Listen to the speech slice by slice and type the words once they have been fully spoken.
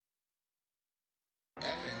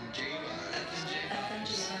FNJ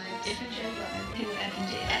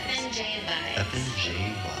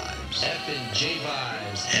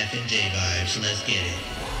vibes. FNJ vibes. Let's get it.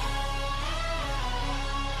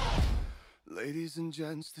 Ladies and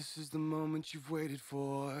gents, this is the moment you've waited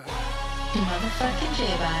for. Motherfucking J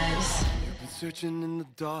vibes. You've been searching in the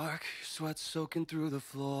dark, your sweat soaking through the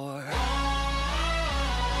floor.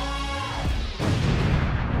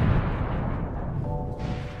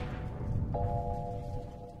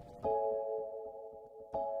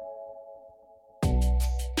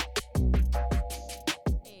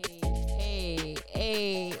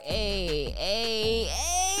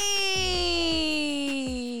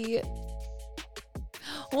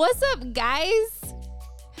 What's up, guys?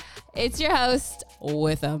 It's your host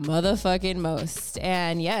with a motherfucking most.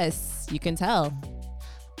 And yes, you can tell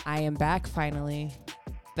I am back finally.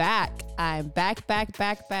 I'm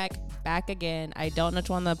back again. I don't know which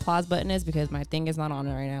one the pause button is because my thing is not on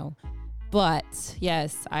right now. But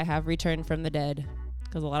yes, I have returned from the dead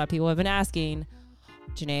because a lot of people have been asking,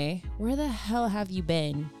 Janae, where the hell have you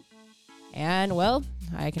been? And well,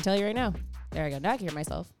 I can tell you right now. There I go. Now I can hear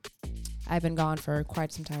myself. I've been gone for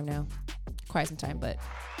quite some time now. But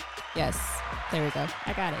yes, there we go.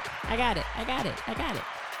 I got it. I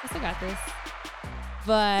still got this.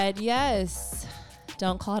 But yes,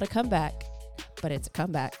 don't call it a comeback, but it's a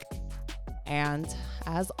comeback. And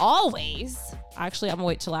as always, actually, I'm gonna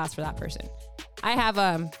wait till last for that person. I have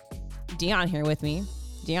Dion here with me.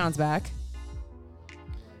 Dion's back.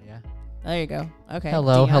 Yeah. There you go. Okay.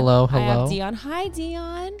 Hello. I have Dion. Hi,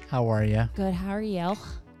 Dion. How are you? Good. How are you?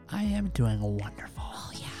 I am doing wonderful.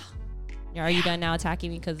 Oh yeah. Are you done now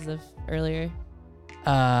attacking me because of earlier?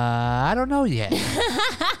 I don't know yet.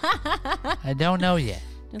 I don't know yet.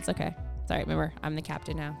 It's okay. Sorry. Remember, I'm the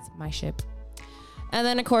captain now. It's my ship. And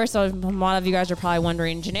then, of course, a lot of you guys are probably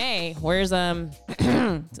wondering, Janae, where's a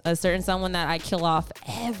certain someone that I kill off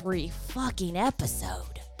every fucking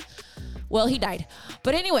episode? Well, he died.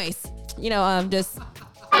 But anyways, he died.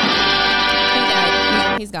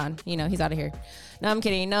 He's gone. He's out of here. No, I'm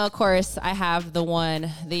kidding. No, of course, I have the one,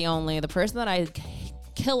 the only, the person that I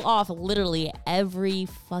kill off literally every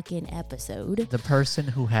fucking episode. The person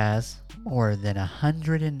who has more than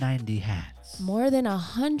 190 hats. More than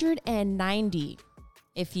 190.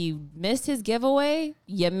 If you missed his giveaway,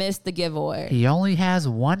 you missed the giveaway. He only has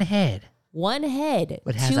one head. One head,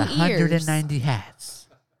 but has 190 hats.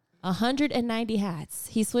 190 hats.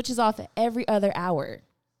 He switches off every other hour.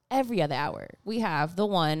 We have the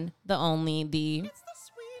one, the only, the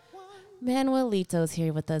Manuelito's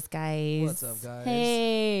here with us, guys. What's up, guys?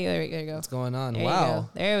 Hey, there you go. What's going on? There Wow.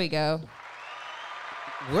 There we go.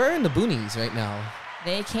 We're in the boonies right now.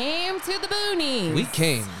 They came to the boonies. We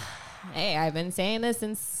came. Hey, I've been saying this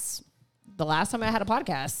since the last time I had a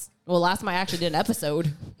podcast. Well, last time I actually did an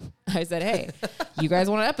episode. I said, hey, you guys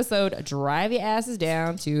want an episode? Drive your asses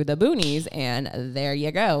down to the boonies, and there you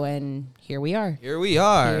go. And here we are.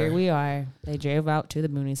 They drove out to the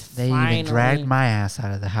boonies. They finally. even dragged my ass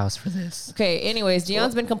out of the house for this. Okay, anyways,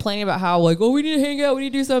 Dion's been complaining about how, we need to hang out. We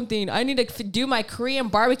need to do something. I need to do my Korean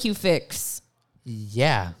barbecue fix.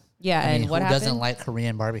 Yeah. Yeah, I mean, what who happened? doesn't like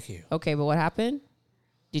Korean barbecue? Okay, but what happened?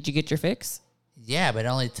 Did you get your fix? Yeah, but it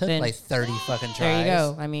only took 30 fucking tries. There you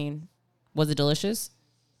go. I mean, was it delicious?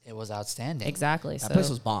 It was outstanding. Exactly. That place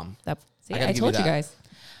was bomb. I told you guys.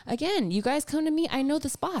 Again, you guys come to me. I know the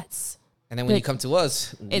spots. And then when you come to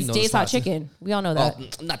us, it's Dave's Hot Chicken. We all know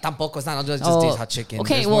that. Not tampoco. It's not just Dave's Hot Chicken.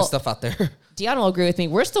 Okay, There's more stuff out there. Dion will agree with me.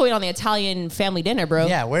 We're still waiting on the Italian family dinner, bro.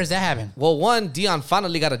 Yeah, where's that happen? Well, Dion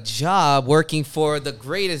finally got a job working for the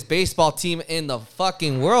greatest baseball team in the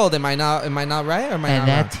fucking world. Am I not right? Or am I and not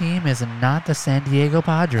that wrong? team is not the San Diego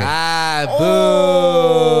Padres.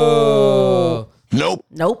 Boo. Nope.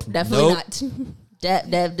 Definitely not.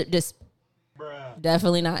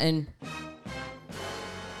 Definitely not. And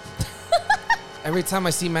Every time I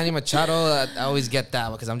see Manny Machado, I always get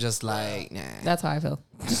that because I'm just like, nah. that's how I feel.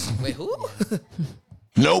 Wait, who?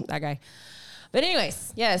 That guy. But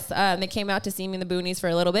anyways, yes, they came out to see me in the boonies for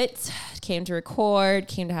a little bit. Came to record,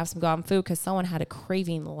 came to have some gone food because someone had a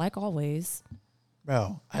craving like always.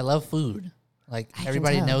 Bro, I love food. Like, I can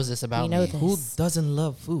everybody tell. knows this about We know me. this. Who doesn't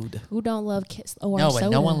love food? Who don't love kiss? Oh, No, our but soda.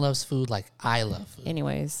 no one loves food like I love food.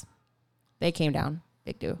 Anyways, they came down.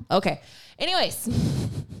 Big do. Okay. Anyways,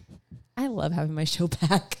 I love having my show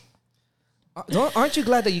back. Aren't you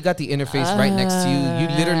glad that you got the interface right next to you? You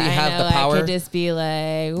literally have the power. I could just be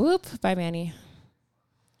like, whoop, bye, Manny.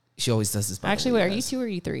 She always does this. Actually, wait, are you 2 or are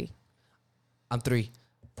you 3? I'm 3.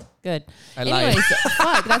 Good. I lied. Anyways,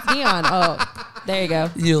 fuck, that's Dion. Oh, there you go.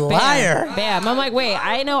 You Bam. liar. Bam. I'm like, wait,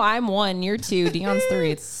 I know I'm 1, you're 2, Dion's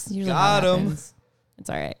 3. It's usually Got how it him. happens. It's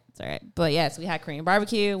all right. It's all right. But yes, we had Korean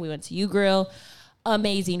barbecue. We went to U Grill.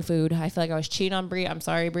 Amazing food. I feel like I was cheating on Brie. I'm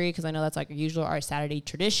sorry, Brie, because I know that's like our Saturday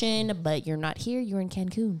tradition, but you're not here. You're in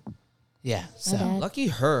Cancun. Yeah. So bad. Lucky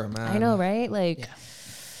her, man. I know, right? Like, Yeah.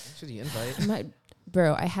 Should the invite?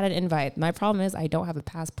 bro, I had an invite. My problem is I don't have a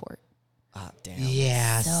passport. Ah, damn.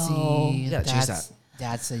 Yeah. So- See, You gotta choose that.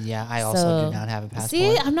 That's a yeah. I also do not have a passport.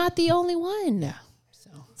 See, I'm not the only one. Yeah.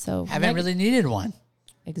 So Haven't really needed one.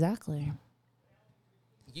 Exactly.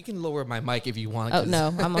 You can lower my mic if you want. Oh 'cause-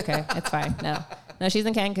 no, I'm okay. It's fine. No, she's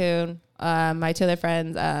in Cancun. My two other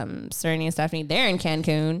friends, Sereny and Stephanie, they're in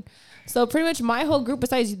Cancun. So pretty much my whole group,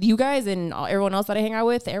 besides you guys and everyone else that I hang out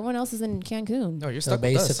with, everyone else is in Cancun. No, you're So stuck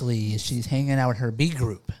with us. basically, she's hanging out with her B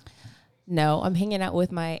group. No, I'm hanging out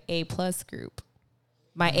with my A+ group.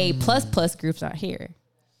 My A++ group's not here.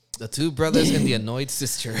 The two brothers and the annoyed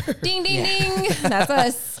sister. Ding ding ding. That's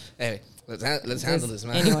us. Hey, let's handle this,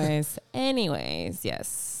 man. Anyways,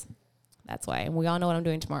 yes. That's why. And we all know what I'm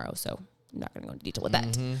doing tomorrow, so I'm not going to go into detail with that.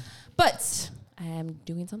 Mm-hmm. But I am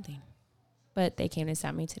doing something. But they came to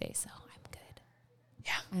stop me today, so I'm good.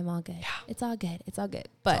 Yeah. I'm all good. Yeah. It's all good. It's all good.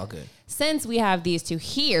 But all good. since we have these two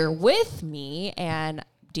here with me, and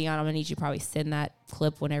Dion, I'm going to need you to probably send that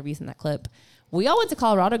clip whenever you send that clip. We all went to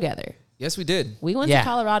Colorado together. Yes, we did. We went Yeah. to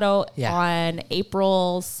Colorado Yeah. on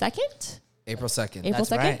April 2nd. April 2nd. April That's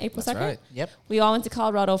 2nd? right. April That's 2nd? right. Yep. We all went to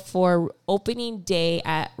Colorado for opening day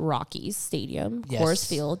at Rockies Stadium, Yes. Coors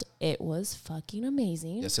Field. It was fucking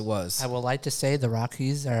amazing. Yes, it was. I would like to say the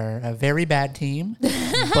Rockies are a very bad team,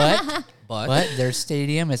 but their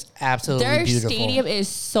stadium is absolutely Their beautiful. stadium is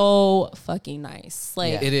so fucking nice.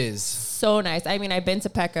 Like, Yeah. It is. so nice. I mean, I've been to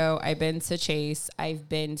Petco, I've been to Chase, I've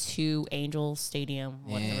been to Angel Stadium,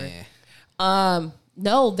 whatever. Yeah.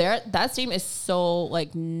 No, that stadium is so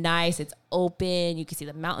like nice. It's open. You can see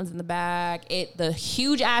the mountains in the back. The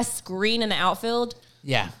huge ass screen in the outfield.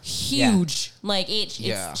 Yeah. Huge. Like it's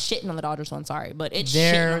Yeah. shitting on the Dodgers one, sorry. But it's shitting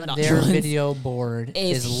on Their the Dodgers their ones. video board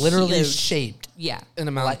Is is literally huge. shaped Yeah. In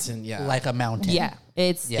a mountain, like a mountain. Yeah.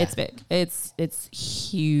 It's Yeah. big. It's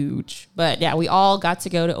huge. But yeah, we all got to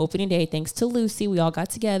go to opening day thanks to Lucy. We all got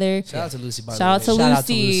together. Shout out to Lucy, by Shout out the to way. Shout out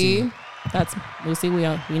to Lucy. Lucy. That's Lucy. We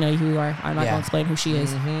know who you are. I'm not Yeah. gonna explain who she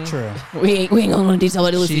is. True. We ain't gonna go into detail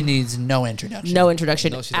about Lucy. She needs no introduction. No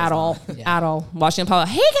introduction No, she at does all. Yeah. At all. Watching Paula.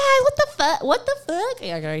 Hey guys, what the fuck? What the fuck?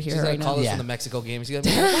 Yeah, I gotta hear She's her gonna right call now. us Yeah. from the Mexico game. She's gonna be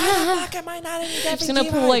like, why the fuck am I not in the She's gonna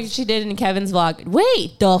pull like she did in Kevin's vlog.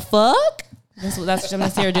 Wait, the fuck? That's what I'm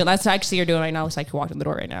gonna see her doing. That's what I actually see her doing right now. Looks like she walked in the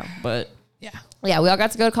door right now. But Yeah. yeah, we all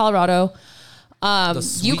got to go to Colorado. The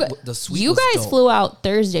suite you was guys dope. flew out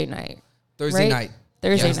Thursday night. Thursday right? night.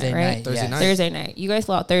 Thursday Thursday night, right? night, Thursday yes. night. Thursday night. You guys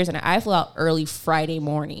flew out Thursday night. I flew out early Friday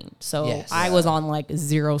morning. So Yes. I was on like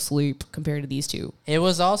zero sleep compared to these two. It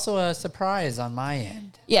was also a surprise on my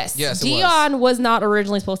end. Yes. Yes, it Dion was not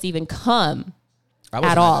originally supposed to even come. I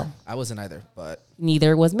wasn't At all. either. I wasn't either, but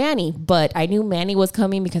Neither was Manny, but I knew Manny was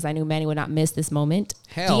coming because I knew Manny would not miss this moment.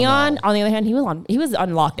 Hell Dion, no. on the other hand, he was on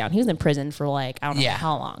lockdown. He was in prison for like I don't know Yeah.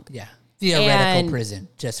 how long. Yeah. Theoretical And- prison,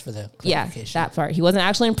 just for the Yeah, clarification. that part. He wasn't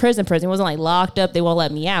actually in prison. He wasn't like locked up. They won't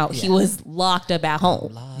let me out. He Yeah. was locked up at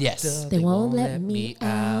home. Yes. They won't let me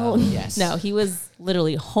out. Yes. No, he was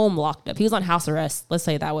literally home locked up. He was on house arrest. Let's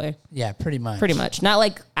say it that way. Yeah, pretty much. Pretty much. Not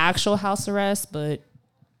like actual house arrest, but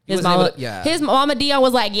his wasn't mama, able to- yeah. his mama Dion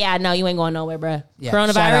was like, yeah, no, you ain't going nowhere, bruh. Yeah.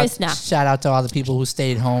 Coronavirus, nah. Shout out to all the people who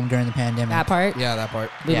stayed home during the pandemic. That part. yeah, that part.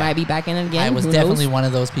 We Yeah. might be back in it again. I was Who definitely knows? one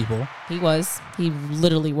of those people. He was. He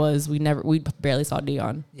literally was. We barely saw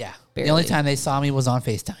Dion. Yeah. Barely. The only time they saw me was on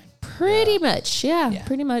FaceTime. Pretty much. Yeah, Yeah.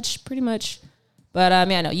 Pretty much. But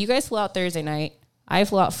yeah, no, you guys flew out Thursday night. I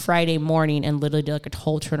flew out Friday morning and literally did like a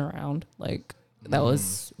whole turnaround. Like that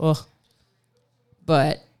was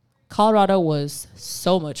But Colorado was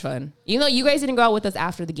so much fun. Even though you guys didn't go out with us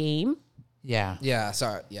after the game. Yeah. Yeah,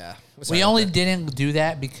 sorry. Yeah. Sorry We about only that. didn't do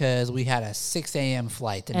that because we had a 6 a.m.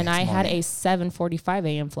 flight the And next I had morning. a 7:45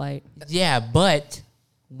 a.m. flight. Yeah, but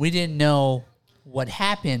we didn't know what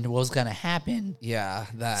happened was going to happen. Yeah,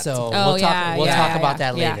 that. So Oh, we'll yeah, talk about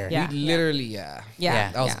that yeah, later. yeah. Literally, yeah.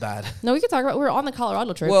 Yeah. That was bad. No, we could talk about we were on the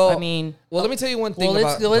Colorado trip. Well, I mean, well, let me tell you one thing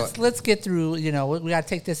Well, about. let's get through, we got to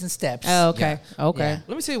take this in steps. oh, okay. Yeah. Okay. Yeah.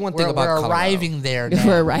 Let me tell you one thing We're about Colorado. arriving there now.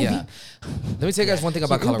 We're arriving. Yeah. Let me tell you guys one thing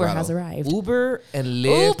about Uber Colorado. has arrived. Uber and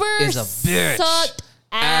Lyft Uber is a bitch. sucked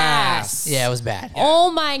ass. Yeah, it was bad.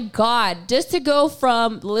 Oh my God. Just to go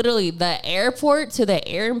from literally the airport to the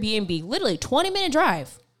Airbnb, literally 20-minute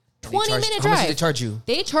drive. 20-minute How much drive. did they charge you?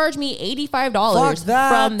 They charged me $85 Fuck that.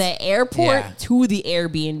 from the airport Yeah. to the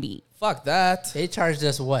Airbnb. Fuck that. They charged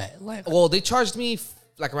us what? Like Well, they charged me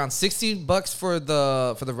like around $60 for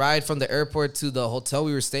the ride from the airport to the hotel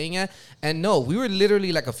we were staying at. And no, we were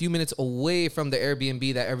literally like a few minutes away from the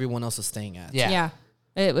Airbnb that everyone else was staying at. Yeah.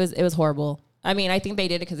 It was horrible. I mean, I think they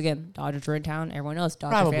did it because, again, Dodgers were in town. Everyone knows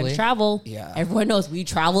Dodger Probably. fans travel. Yeah. Everyone knows we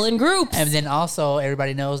travel in groups. And then also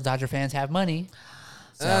everybody knows Dodger fans have money.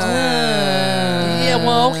 So, yeah,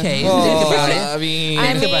 well, okay. Think about it. I mean,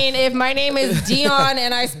 I mean, if my name is Dion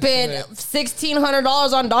and I spent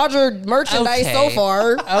 $1,600 on Dodger merchandise Okay. so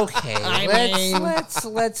far. Okay,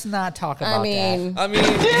 mean- let's not talk about I mean, I mean,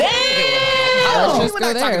 let's we're just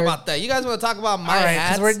not go talking there. about that. You guys want to talk about my that. All right,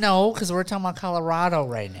 hats? because we're talking about Colorado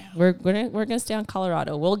right now. We're gonna stay on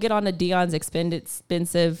Colorado. We'll get on to Dion's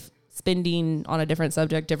expensive spending on a different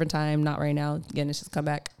subject, different time. Not right now. Again, it's just come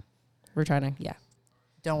back. We're trying to, yeah.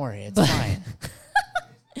 Don't worry, it's fine.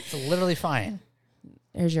 It's literally fine.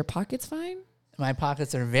 Is your pockets fine? My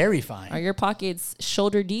pockets are very fine. Are your pockets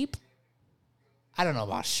shoulder deep? I don't know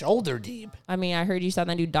about shoulder deep. I mean, I heard you signed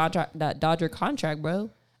that Dodger contract, bro.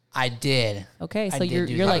 I did. Okay, I so did you're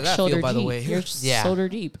do you're that. like How did that shoulder feel, by the deep. way? You're Yeah. shoulder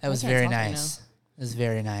deep. That was I can't very talk right nice. It was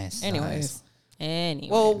very nice. now. Anyways.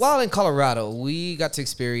 Well, while in Colorado, we got to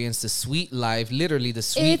experience the sweet life, literally the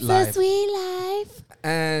sweet It's life. a sweet life.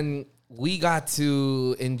 And we got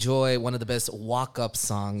to enjoy one of the best walk-up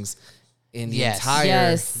songs in the Yes. entire...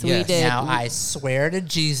 Yes, we did. Now, I swear to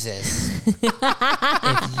Jesus,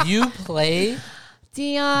 if you play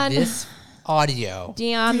Dion. this audio,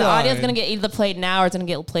 Dion, the audio's going to get either played now or it's going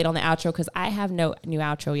to get played on the outro because I have no new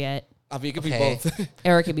outro yet. I mean, it could Okay. be both.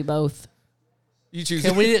 Or it could be both. You choose.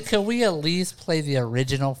 can we at least play the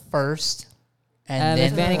original first? And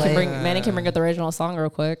If then Manny can bring up the original song real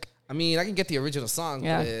quick. I mean, I can get the original song,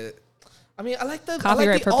 Yeah. but... I mean, I like the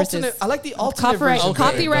Copyright purposes. alternate. I like the alternate version. Okay,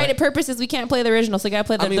 Copyrighted purposes, we can't play the original, so you gotta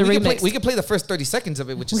play the, I mean, the we remix. can play the first 30 seconds of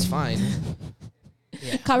it, which is fine.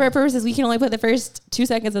 Copyright purposes, we can only play the first 2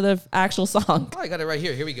 seconds of the actual song. Oh, I got it right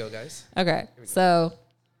here. Here we go, guys. Okay, so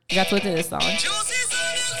that's what's in this song.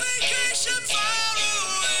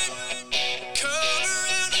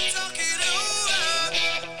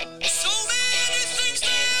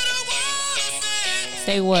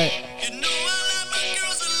 Say what?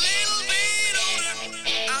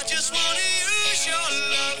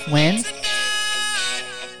 when?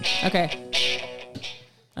 Okay.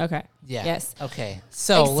 Okay. Yeah. Yes. Okay.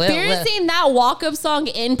 So Experiencing that walk-up song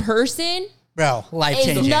in person bro, life is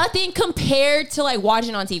changing. nothing compared to like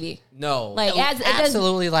watching on TV. No. Like No, as it does-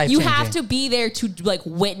 absolutely You life-changing. have to be there to like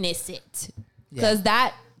witness it because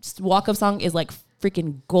that walk-up song is like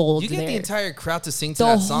freaking gold. you get there. the entire crowd to sing to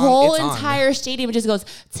the that song. whole it's on. entire stadium just goes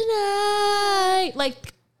tonight.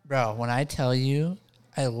 Like Bro, when I tell you,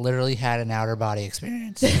 I literally had an outer body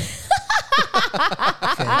experience.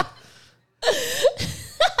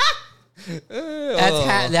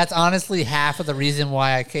 That's honestly half of the reason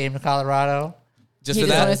why I came to Colorado. Just He for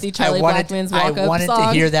just wanted that. to see Charlie Blackman's walk-up I wanted song.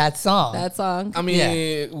 to hear that song. that song. I mean,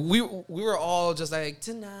 Yeah. we were all just like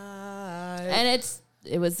tonight. And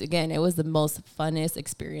it was the most funnest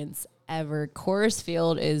experience ever. Coors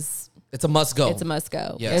Field is It's a must go. it's a must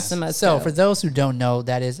go. Yes. It's a must So go. for those who don't know,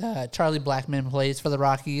 that is Charlie Blackman plays for the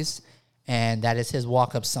Rockies, and that is his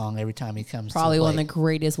walk-up song every time he comes. Probably to one play. of the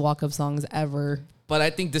greatest walk-up songs ever. But I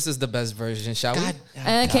think this is the best version, shall God, we?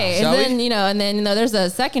 Okay, Shall and we? then there's a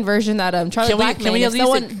second version that Charlie Can we, Blackman. can we at if least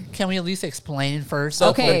someone- can we at least explain first?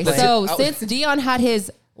 Okay, Let's so hit- since Dion had his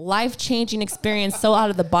life-changing experience so out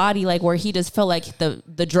of the body, like where he just felt like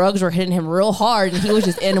the drugs were hitting him real hard and he was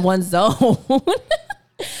just in one zone.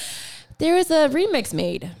 There was a remix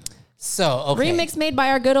made. So okay, Remix made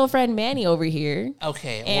by our good old friend Manny over here.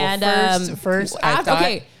 Okay, And well, first I thought,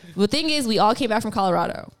 okay. The thing is, we all came back from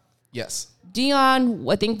Colorado. Yes. Dion,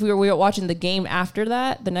 I think we were watching the game after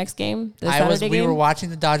that, the next game, the Saturday we game. were watching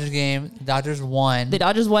the Dodgers game. The Dodgers won. The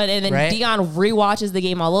Dodgers won, and then Right. Dion rewatches the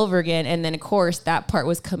game all over again, and then of course that part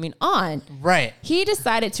was coming on. Right. He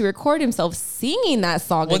decided to record himself singing that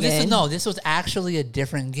song Well, again. this was actually a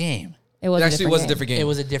different game. It was It actually was a different game. It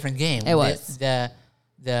was a different game. It was.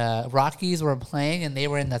 The Rockies were playing, and they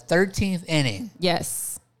were in the 13th inning.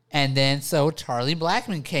 Yes. And then so Charlie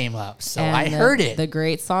Blackman came up. So And I heard it. The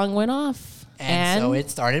great song went off. and so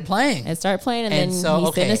it started playing. It started playing, and, And then so, he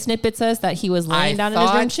okay. sent a snippet to us that he was laying down in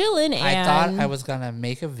his room chilling. And I thought I was going to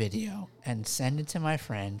make a video and send it to my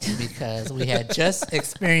friend because we had just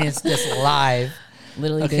experienced this live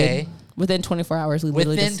literally okay. did. Within 24 hours. We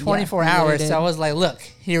literally within just, 24 yeah, we literally hours. did. So I was like, look,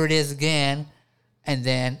 here it is again. And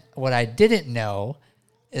then what I didn't know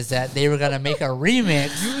is that they were gonna make a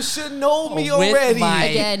remix. You should know me With already. my-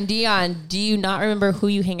 Again, Dion, do you not remember who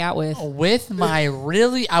you hang out with? With my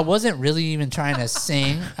I wasn't really even trying to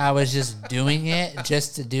sing. I was just doing it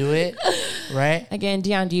just to do it, right? Again,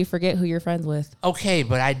 Dion, do you forget who you're friends with? Okay,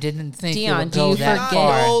 but I didn't think Dion, it would do go you that forget-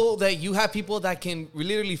 far. I know that you have people that can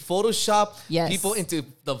literally Photoshop Yes. people into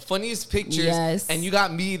the funniest pictures, Yes. and you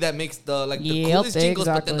got me that makes the Yep, coolest jingles,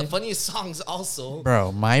 but then exactly. the funniest songs also.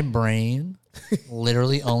 Bro, my brain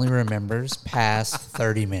literally only remembers past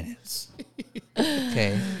 30 minutes.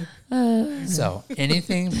 Okay. So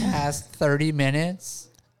anything past 30 minutes,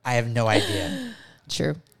 I have no idea.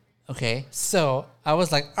 True. Okay. So I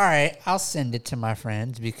was like, all right, I'll send it to my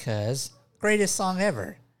friends because greatest song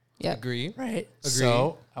ever. Yep. Agree. Right.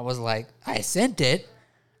 So I was like, I sent it.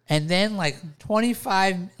 And then like 20,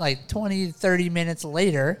 30 minutes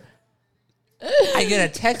later, I get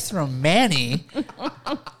a text from Manny.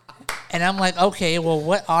 And I'm like, okay, well,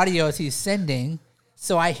 what audio is he sending?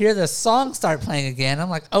 So I hear the song start playing again. I'm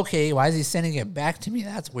like, okay, why is he sending it back to me?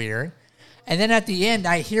 That's weird. And then at the end,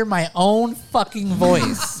 I hear my own fucking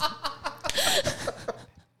voice.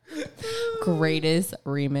 Greatest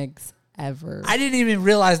remix ever. I didn't even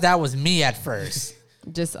realize that was me at first.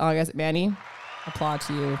 Just, I guess, Manny, applaud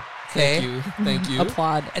to you. Okay. Thank you.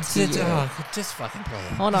 Applaud It's to just, you. just fucking play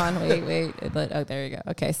it. Hold on, wait. Oh, there you go.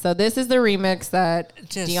 Okay, so this is the remix that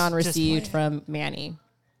Just- Dion just received play it. from Manny.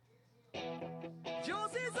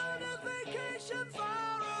 Josie's on a vacation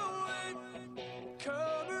far away.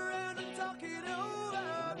 Come around and talk it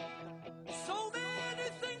over. So many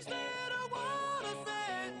things that I wanna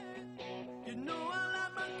say. You know I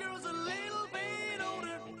like my girls a little bit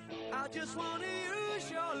older. I just wanna use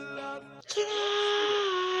your love.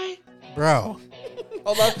 Bro.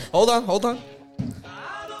 Hold on.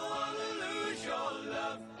 I don't wanna lose your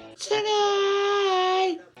love.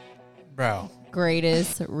 Bro.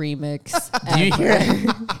 Greatest remix ever. Do you hear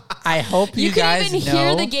it? I hope you, You can guys even know.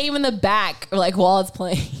 hear the game in the back, like while it's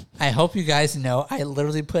playing. I hope you guys know I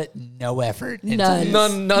literally put no effort into None.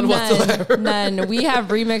 this. None whatsoever. None. We have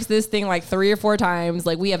remixed this thing like 3 or 4 times.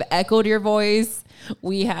 Like we have echoed your voice.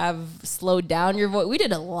 We have slowed down your voice. We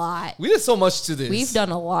did a lot. We did so much to this. We've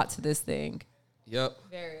done a lot to this thing. Yep.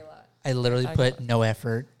 Very a lot. I literally put no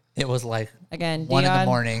effort. It was like Again, 1 in the Dion,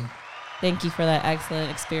 morning. thank you for that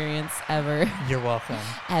excellent experience ever. You're welcome.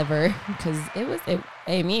 Ever. Because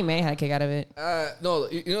hey, me and Manny had a kick out of it. No,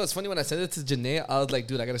 you know it's funny when I sent it to Janae, I was like,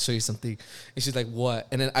 dude, I gotta show you something, and she's like, what?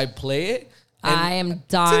 And then I play it. And I am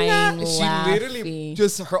dying she laughing. literally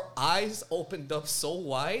just her eyes opened up so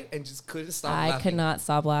wide and just couldn't stop I laughing. could not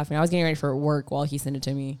stop laughing. I was getting ready for work while he sent it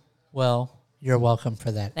to me. Well, you're welcome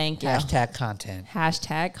for that. Thank you. Hashtag content.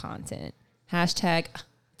 Hashtag content. Hashtag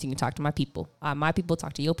you can talk to my people. My people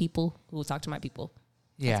talk to your people who will talk to my people.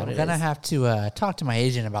 Yeah, what I'm it going to is. have to talk to my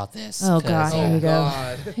agent about this. Oh, 'cause, God. Here we go.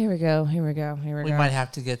 God. Here we go. Here we go. Here we We go. might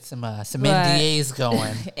have to get some But- NDAs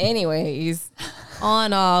going. Anyways, all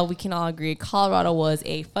in all, we can all agree Colorado was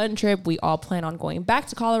a fun trip. We all plan on going back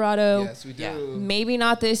to Colorado. Yes, we do. Yeah. Maybe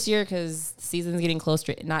not this year because season's getting close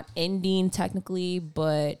to not ending technically,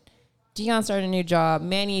 but Dion started a new job.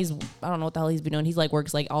 Manny's, I don't know what the hell he's been doing. He's like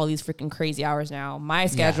works like all these freaking crazy hours now. My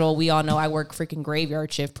schedule, we all know I work freaking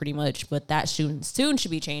graveyard shift pretty much, but that soon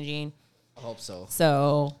should be changing. I hope so.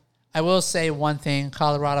 So I will say one thing,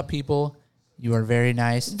 Colorado people, you are very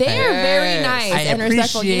nice. they are very nice I and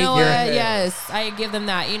respectful. You appreciate know your- what? Yes, I give them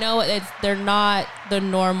that. You know what? They're not the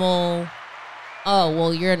normal. Oh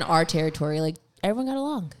well, you're in our territory. Like everyone got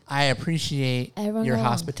along. I appreciate Everyone your got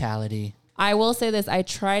along. hospitality. I will say this: I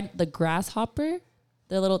tried the grasshopper,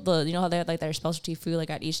 the you know how they have like their specialty food like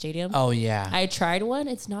at each stadium. Oh, yeah. I tried one.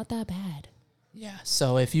 It's not that bad. Yeah.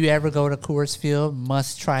 So if you ever go to Coors Field,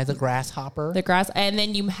 must try the grasshopper. The grass, and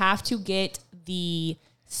then you have to get the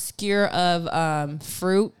skewer of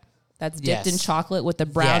fruit that's dipped in Yes. chocolate with the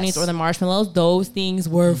brownies Yes. or the marshmallows. Those things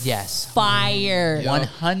were Yes. fire.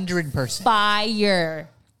 100%. Fire.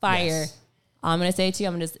 Yes. I'm gonna say it to you.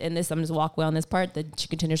 I'm just walk away on this part. The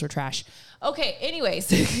chicken tenders were trash. Okay.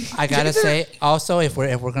 Anyways, I gotta say, also, if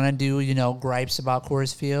we're gonna do gripes about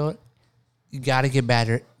Coors Field, you gotta get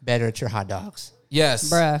better at your hot dogs. Yes.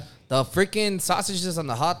 Bruh. The freaking sausages on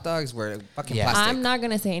the hot dogs were fucking Yeah. plastic. I'm not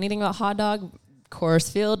gonna say anything about hot dog.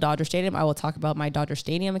 Coors Field, Dodger Stadium. I will talk about my Dodger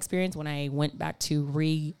Stadium experience when I went back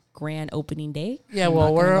to grand opening day. Yeah, I'm well, not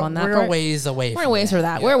gonna we're go on that a part. ways away. We're from a ways that. for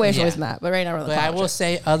that. We're a ways Yeah. from that. But right now we're on the But I college will trip.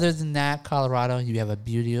 say, other than that, Colorado, you have a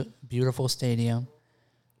beautiful stadium.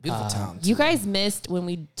 Beautiful town. You guys missed when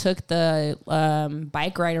we took the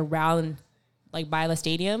bike ride around, like by the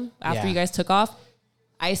stadium after Yeah. you guys took off.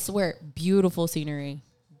 I swear, beautiful scenery,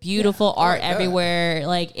 beautiful art everywhere.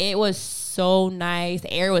 Like, it was so nice.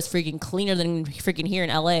 The air was freaking cleaner than freaking here in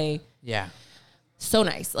LA. Yeah. So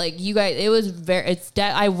nice. Like, you guys, it was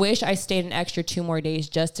I wish I stayed an extra 2 more days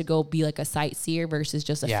just to go be like a sightseer versus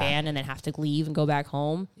just a fan and then have to leave and go back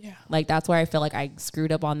home. Yeah. Like, that's where I feel like I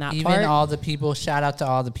screwed up on that part. Even all the people, shout out to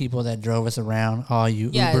all the people that drove us around, all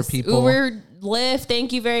you Uber people. Uber, Lyft,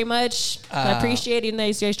 thank you very much. I appreciate it. You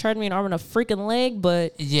guys charged me an arm and a freaking leg,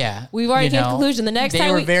 but we've already came to conclusion. The next time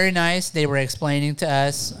they were very nice. They were explaining to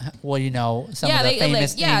us, well, some of the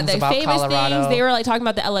famous things about Colorado. They were like talking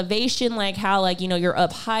about the elevation, like how you're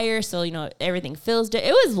up higher, so everything feels.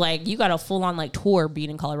 It was like you got a full on like tour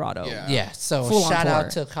being in Colorado. Yeah. So shout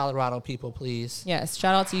out to Colorado people, please. Yes,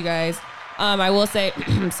 shout out to you guys. I will say,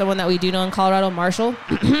 someone that we do know in Colorado, Marshall.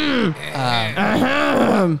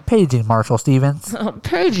 Paging Marshall Stevens.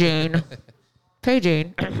 Paging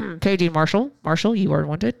Marshall. Marshall, you are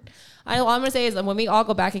wanted. All I'm going to say is when we all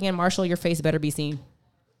go back again, Marshall, your face better be seen.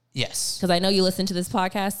 Yes. Because I know you listen to this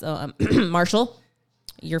podcast. So, Marshall,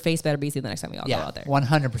 your face better be seen the next time we all go out there.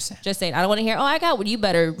 100%. Just saying. I don't want to hear, I got what you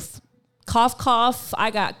better... Cough, cough.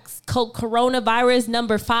 I got coronavirus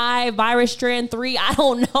number 5, virus strand 3. I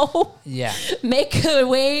don't know. Yeah. Make your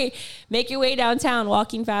way downtown,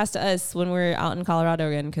 walking fast to us when we're out in Colorado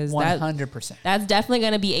again. Because 100%. That's definitely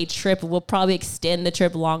going to be a trip. We'll probably extend the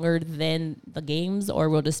trip longer than the games, or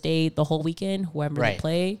we'll just stay the whole weekend, whoever they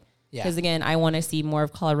play. Because again, I want to see more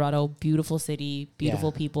of Colorado. Beautiful city,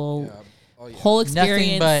 beautiful people. Yeah. Whole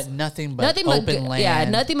experience. Nothing but open land. Yeah,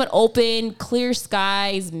 nothing but open, clear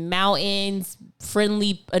skies, mountains,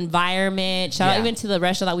 friendly environment. Shout out even to the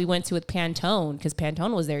restaurant that we went to with Pantone, because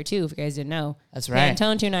Pantone was there too, if you guys didn't know. That's right.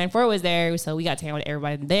 Pantone 294 was there, so we got to hang out with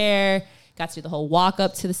everybody there. Got to do the whole walk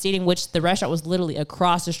up to the stadium, which the restaurant was literally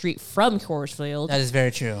across the street from Coors Field. That is very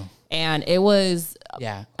true. And it was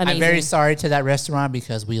amazing. I'm very very sorry to that restaurant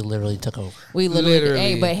because we literally took over. We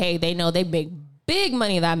literally. They know they big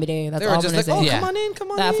money that day. That's all I'm going to say. Come on in.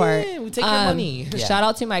 That part. We take your money. Shout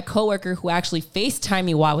out to my coworker who actually FaceTimed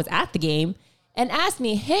me while I was at the game and asked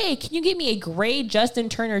me, hey, can you get me a gray Justin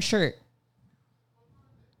Turner shirt?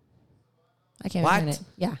 I can't find it.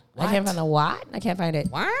 Yeah. What? I can't find the what? I can't find it.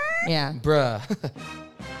 What? Yeah. Bruh.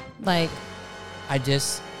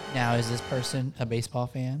 Now, is this person a baseball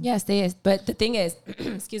fan? Yes, they is. But the thing is,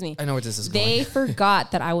 excuse me. I know where this is going. They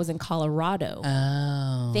forgot that I was in Colorado.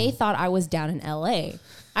 Oh. They thought I was down in LA.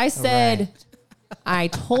 I said, I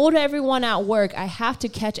told everyone at work I have to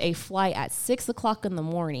catch a flight at 6 o'clock in the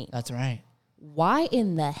morning. That's right. Why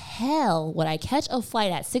in the hell would I catch a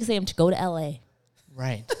flight at 6 a.m. to go to LA?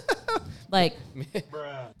 Right.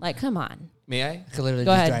 Come on. May I? I could literally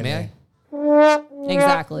Go just ahead. drive May there. I?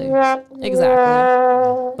 Exactly.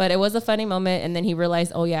 But it was a funny moment, and then he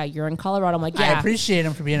realized, oh yeah, you're in Colorado. I'm like, yeah. I appreciate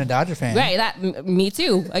him for being a Dodger fan. Right, me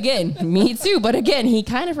too. Again, me too. But again, he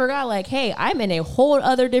kind of forgot, like, hey, I'm in a whole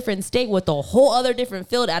other different state with a whole other different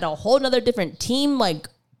field at a whole other different team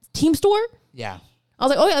store. Yeah. I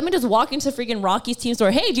was like, oh yeah, let me just walk into freaking Rocky's team store.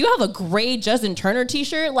 Hey, do you have a gray Justin Turner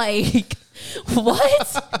t-shirt? Like,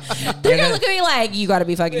 what? They're gonna look at me like, you gotta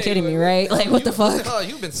be fucking kidding me, right? Like, what the fuck? Oh,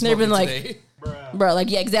 you've been smoking today. Bro, like,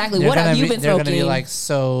 yeah, exactly. What have you been They're smoking? gonna be like,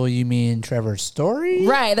 so you mean Trevor Story?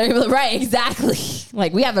 Right, they're gonna be like, right, exactly.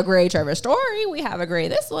 Like, we have a gray Trevor Story. We have a gray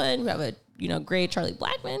this one. We have a gray Charlie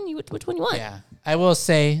Blackmon. Which one you want? Yeah, I will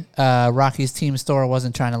say, Rocky's team store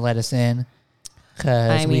wasn't trying to let us in.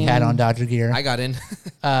 Because we had on Dodger gear. I got in.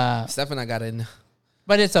 Steph and I got in.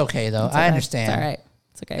 But it's okay, though. I understand. It's all right.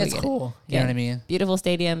 It's okay. It's cool. You know what I mean? Beautiful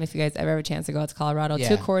stadium. If you guys ever have a chance to go out to Colorado,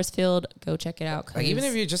 to Coors Field, go check it out. Like, even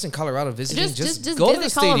if you're just in Colorado visiting, just go go to to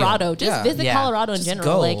the Colorado. stadium. Just visit Colorado in general.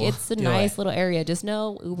 Go. Like, it's a nice little area. Just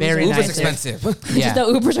know Uber's expensive. Just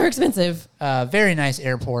know Ubers are expensive. Very nice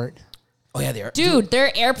airport. Oh, yeah, they are. Dude,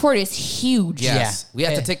 their airport is huge. Yes. Yeah. We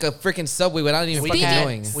had to take a freaking subway without even fucking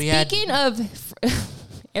knowing. Speaking of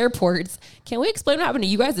airports, can we explain what happened to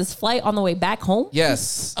you guys' flight on the way back home?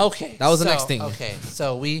 Yes. Okay. That was the next thing. Okay.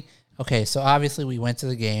 So obviously we went to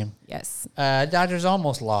the game. Yes. Dodgers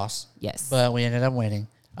almost lost. Yes. But we ended up winning.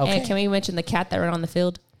 Okay. And can we mention the cat that ran on the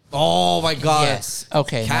field? Oh, my God. Yes.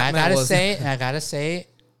 Okay. Now I gotta say,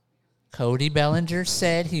 Cody Bellinger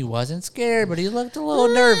said he wasn't scared, but he looked a little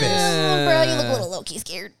nervous. Bro, you look a little low-key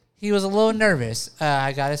scared. He was a little nervous.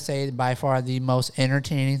 I got to say, by far the most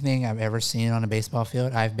entertaining thing I've ever seen on a baseball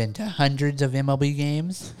field. I've been to hundreds of MLB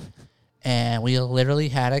games, and we literally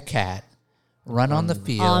had a cat run on the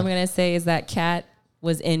field. All I'm going to say is that cat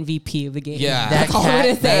was MVP of the game. Yeah. That's all I'm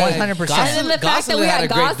going to say. 100%. And then the fact that we had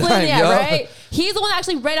Gosselin, right? He's the one that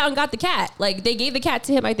actually ran out and got the cat. Like, they gave the cat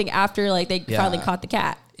to him, I think, after, like, they finally caught the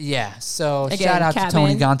cat. Yeah. So Again, shout out to Catman.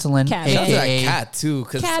 Tony Gonsolin, Catman. Sounds like aka cat too,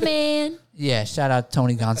 because Catman. yeah. Shout out to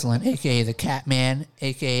Tony Gonsolin, aka the Catman,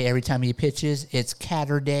 aka every time he pitches, it's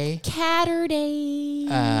Catter Day.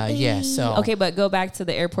 Catterday. Yeah. So Okay, but go back to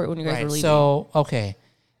the airport when you guys were right. leaving. So okay,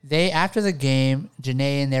 they after the game,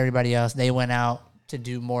 Janae and everybody else, they went out to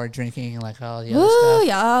do more drinking and like all the other Woo, stuff.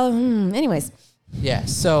 y'all. Anyways. Yeah.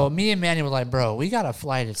 So me and Manny were like, bro, we got a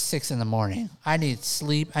flight at 6 a.m. I need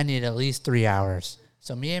sleep. I need at least 3 hours.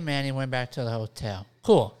 So me and Manny went back to the hotel.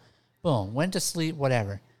 Cool. Boom. Went to sleep.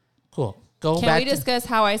 Whatever. Cool. Go Can back. we discuss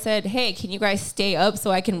how I said, hey, can you guys stay up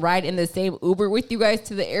so I can ride in the same Uber with you guys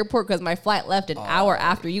to the airport because my flight left an hour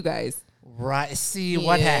after you guys? Right. See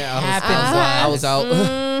what had Yeah, happened. I was out.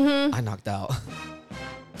 Mm-hmm. I knocked out.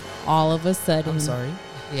 All of a sudden. I'm sorry.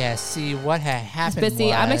 Yeah. See what had happened. But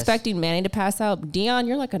see, I'm was- expecting Manny to pass out. Dion,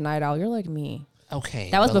 you're like a night owl. You're like me. Okay.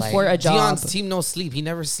 That was but, before like, a job. Dion's team no sleep. He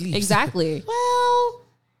never sleeps. Exactly. Well.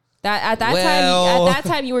 That at that Well.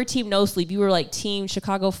 time, you were team no sleep. You were like team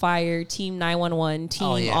Chicago Fire, team 911, team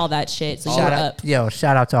Oh, yeah. all that shit. So you Shout were out, up. yo,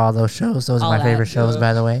 shout out to all those shows. Those All are my that. favorite shows,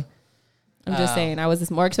 by the way. I'm just saying, I was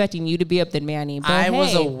just more expecting you to be up than Manny. But I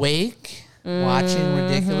was hey. awake watching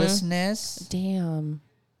ridiculousness, Damn.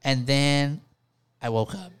 and then I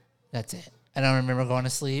woke up. That's it. I don't remember going to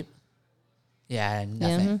sleep. Yeah,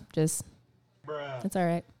 nothing. Yeah, just. It's all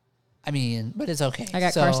right. I mean, but it's okay. I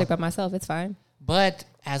got car sick by myself. It's fine. But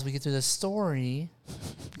as we get through the story,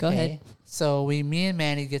 Go ahead. So me and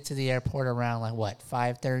Manny get to the airport around like what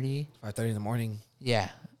 5:30. 5:30 in the morning. Yeah,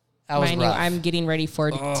 that was Mind you, rough. I'm getting ready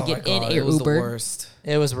to get in a It was the Uber. worst.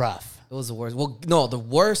 It was rough. It was the worst. Well, no, the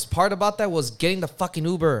worst part about that was getting the fucking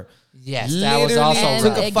Uber. Yes, that was Literally also And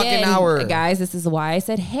took rough. a fucking hour. Guys, this is why I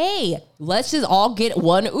said, hey, let's just all get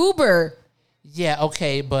one Uber. Yeah,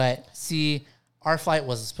 okay, but see, our flight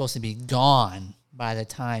was supposed to be gone by the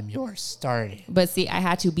time yours started. But see, I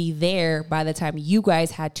had to be there by the time you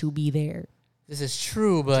guys had to be there. This is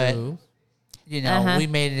true, but you know, Uh-huh. we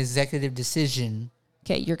made an executive decision.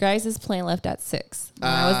 Okay, your guys' plane left at 6. When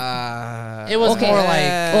I was- It was Okay. more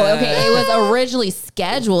like Well, okay, it was originally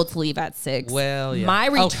scheduled to leave at 6. Well, yeah. My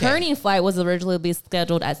returning flight was originally be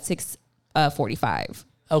scheduled at 6:45.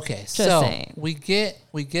 okay, so saying. we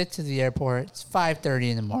get to the airport. It's 5:30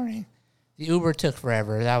 in the morning. The Uber took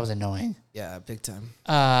forever. That was annoying. Yeah, big time.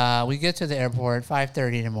 We get to the airport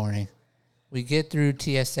 5:30 in the morning. We get through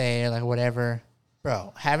TSA, like whatever.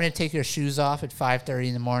 Bro, having to take your shoes off at 5:30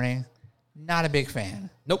 in the morning, not a big fan.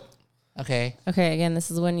 Nope. Okay. Okay, again,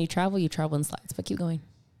 this is when you travel in slides, but keep going.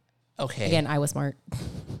 Okay. Again, I was smart.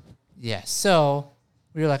 Yeah. So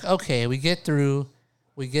we were like, okay, we get through,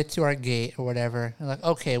 we get to our gate or whatever. And like,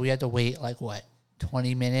 okay, we had to wait like what,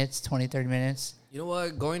 20 minutes, 20, 30 minutes? You know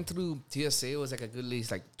what? Going through TSA was like a good at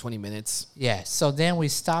least like 20 minutes. Yeah. So then we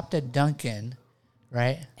stopped at Dunkin',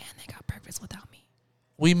 right? And they got breakfast without me.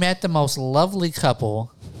 We met the most lovely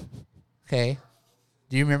couple. Okay.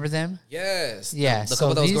 Do you remember them? Yes. Yeah, The so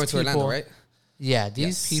couple that was these going to Orlando, people- right? Yeah. These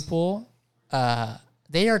Yes. people,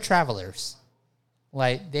 they are travelers.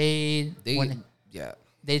 Like they Yeah.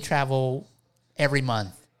 they travel every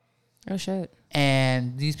month. Oh, shit.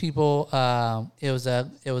 And these people, it was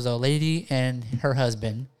a lady and her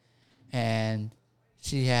husband, and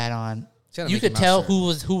she had on. She had a You Mickey could Mouse tell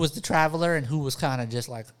shirt. who was the traveler and who was kind of just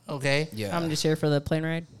like okay, Yeah. I'm just here for the plane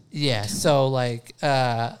ride. yeah. So like,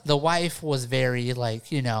 the wife was very like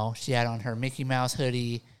she had on her Mickey Mouse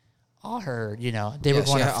hoodie, all her they were Yeah, she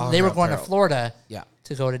going had all they her were going to apparel. Florida Yeah.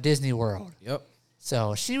 to go to Disney World. Yep.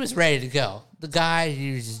 So she was ready to go. The guy,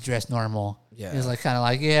 he was just dressed normal. Yeah. He was like kind of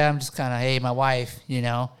like, yeah, I'm just kind of, hey, my wife,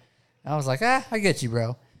 I was like, I get you,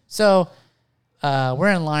 bro. So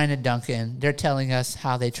we're in line at Dunkin'. They're telling us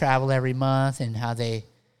how they travel every month and how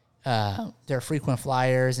they're frequent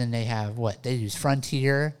flyers and they have they use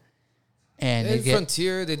Frontier. And they get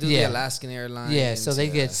Frontier, they do Yeah. the Alaskan Airlines. yeah, so they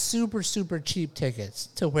get super, super cheap tickets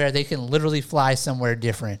to where they can literally fly somewhere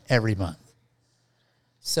different every month.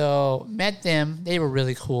 So met them. They were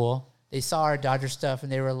really cool. They saw our Dodger stuff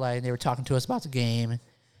and they were talking to us about the game.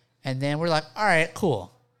 And then we're like, all right,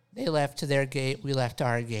 cool. They left to their gate. We left to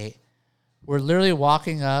our gate. We're literally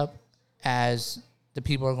walking up as the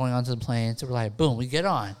people are going onto the plane. So we're like, boom, we get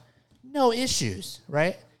on. No issues,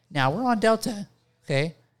 right? Now we're on Delta,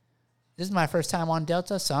 okay? This is my first time on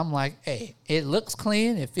Delta, so I'm like, hey, it looks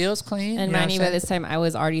clean. It feels clean. And you know what mind you, I'm by saying? this time, I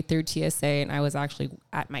was already through TSA, and I was actually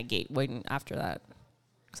at my gate waiting after that.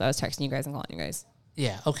 Because I was texting you guys and calling you guys.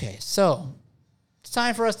 Yeah, okay. So it's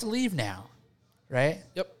time for us to leave now, right?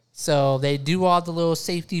 Yep. So they do all the little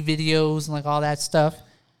safety videos and like all that stuff.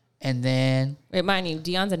 And then, Wait, mind you,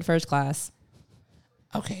 Dion's in first class.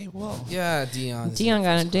 Okay, well, Yeah, Dion. Dion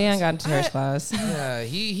got into first class. Yeah,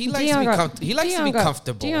 he likes Dion to be got- he likes to be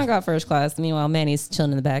comfortable. Dion got first class. Meanwhile, Manny's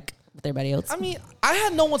chilling in the back with everybody else. I mean, I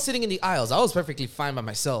had no one sitting in the aisles. I was perfectly fine by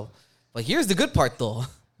myself. But here's the good part, though.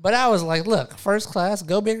 but I was like, look, first class,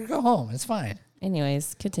 go big or go home. It's fine.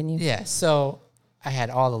 Anyways, continue. Yeah, so I had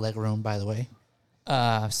all the leg room, by the way.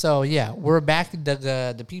 So yeah, we're back.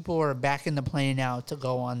 The people are back in the plane now to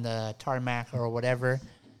go on the tarmac or whatever.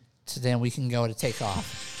 So then we can go to take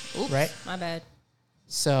off. Oops, right? My bad.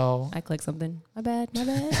 So I clicked something. My bad. My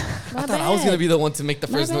bad. My I thought I was going to be the one to make the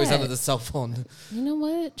first noise out of the cell phone. You know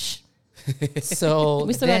what? Shh. so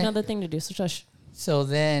We still got then, another thing to do. So shush. so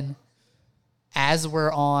then, as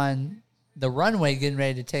we're on the runway getting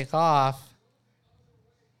ready to take off,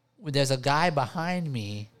 there's a guy behind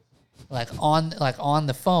me, like on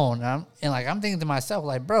the phone, and I'm thinking to myself,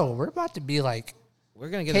 like, bro, we're about to be like We're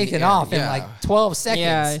going to get taken off in like 12 seconds.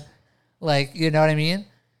 Yeah. Like, you know what I mean?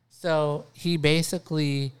 So he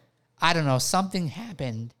basically, I don't know, something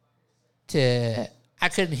happened I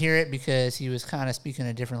couldn't hear it because he was kind of speaking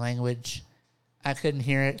a different language. I couldn't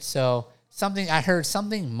hear it. So I heard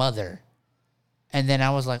something mother. And then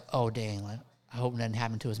I was like, oh, dang, like, I hope nothing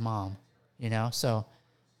happened to his mom, you know? So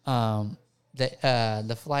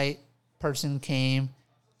the flight person came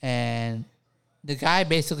and the guy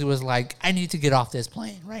basically was like, I need to get off this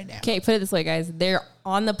plane right now. Okay, put it this way, guys. They're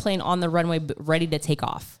on the plane on the runway, ready to take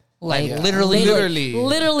off. Like Yeah.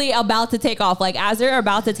 literally about to take off. Like as they're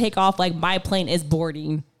about to take off, like my plane is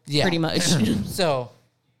boarding. Yeah. Pretty much.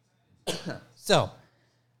 So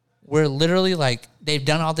we're literally like, they've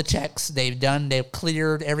done all the checks. They've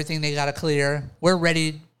cleared everything they got to clear. We're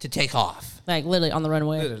ready to take off. Like literally on the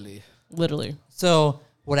runway. Literally. So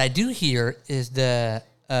what I do hear is the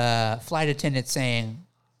flight attendant saying,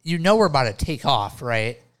 you know, we're about to take off,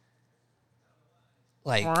 right?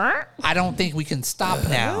 Like, I don't think we can stop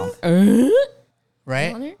now.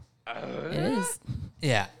 Right? It is.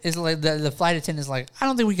 Yeah. It's like the flight attendant is like, I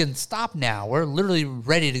don't think we can stop now. We're literally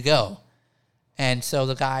ready to go. And so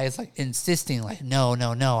the guy is like insisting, like, no,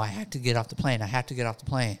 I have to get off the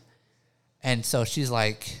plane. And so she's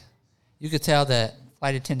like, you could tell the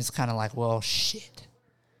flight attendant's kind of like, well, shit.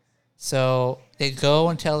 So they go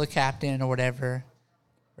and tell the captain or whatever,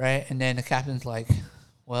 right? And then the captain's like,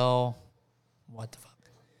 well, what the fuck?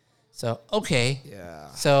 So, okay. Yeah.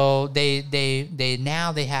 So they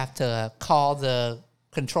now they have to call the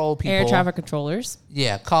control people. Air traffic controllers.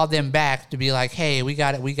 Yeah, call them back to be like, hey, we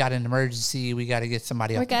got an emergency. We got to get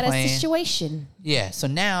somebody off the plane. We got a situation. Yeah, so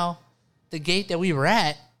now the gate that we were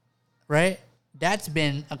at, right, that's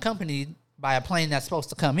been accompanied by a plane that's supposed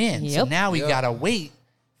to come in. So Yep. now we got to wait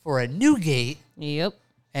for a new gate. Yep.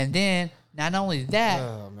 And then not only that,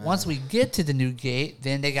 once we get to the new gate,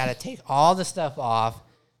 then they got to take all the stuff off.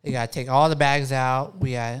 They got to take all the bags out.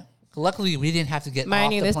 Luckily, we didn't have to get Mind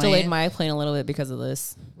off you, the this plane. delayed my plane a little bit because of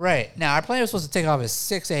this. Right. Now, our plane was supposed to take off at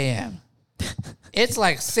 6 a.m. It's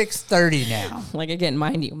like 6:30 now. Like again,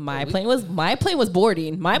 mind you, my plane was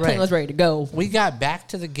boarding. My plane Right. was ready to go. We got back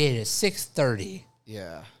to the gate at 6:30.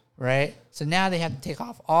 Yeah. Right? So now they have to take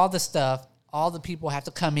off all the stuff. All the people have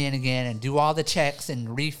to come in again and do all the checks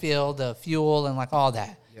and refill the fuel and like all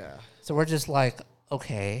that. Yeah. So we're just like,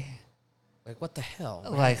 okay, Like, what the hell?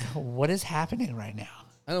 like what is happening right now?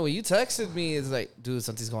 I know when you texted me, it's like, dude,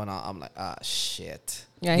 something's going on. I'm like, ah, shit.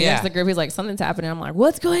 Yeah, he Yeah. texts the group. He's like, something's happening. I'm like,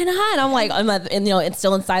 what's going on? I'm like, and you know, it's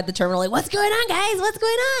still inside the terminal. Like, what's going on, guys? What's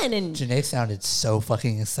going on? And Janae sounded so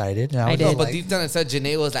fucking excited. And I was did. just But like, deep down inside,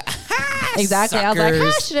 Janae was like, ah, exactly. I was like,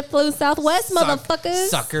 suckers. should have flown Southwest, motherfuckers.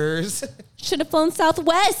 Suckers. Should have flown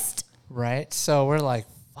Southwest. right? So we're like,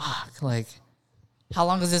 fuck, like, how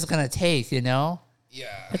long is this gonna take? You know? Yeah.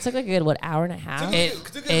 It took like a good, hour and a half?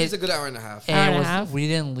 It's a good hour and a half. Hour and a half? We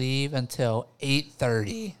didn't leave until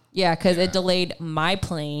 8:30. Yeah, because it delayed my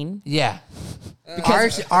plane, Yeah,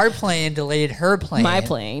 because our plane delayed her plane. my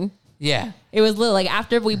plane. Yeah, It was literally like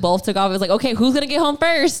after we both took off, it was like, okay, who's going to get home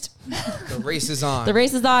first? The race is on. The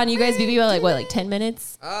race is on. You guys beat me by like 10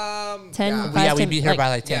 minutes? 10? Yeah. five, we 10 beat her by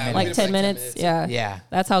like 10 yeah, minutes. Like It was 10 like 10 minutes? minutes. Yeah. Yeah.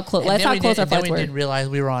 That's how close. And That's then how we close did- our and then flights we were. didn't realize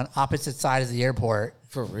we were on opposite sides of the airport.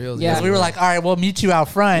 For real. Yeah. So we were like, all right, we'll meet you out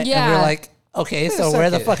front. Yeah. And we were like, okay, so where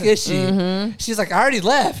the second. fuck is she? She's like, I already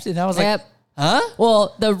left. And I was like, Yep. huh?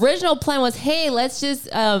 Well, the original plan was, hey, let's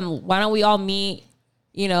just, why don't we all meet,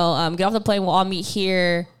 get off the plane. We'll all meet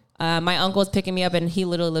here. My uncle's picking me up and he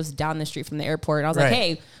literally lives down the street from the airport. And I was like, Right.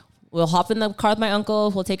 hey, we'll hop in the car with my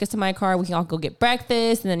uncle. He'll take us to my car. We can all go get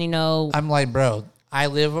breakfast. And then, I'm like, bro, I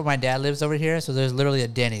live where my dad lives over here. So there's literally a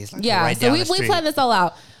Denny's. Like, yeah. right So down we the street. planned this all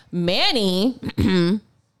out. Manny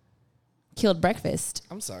killed breakfast.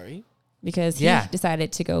 I'm sorry. because he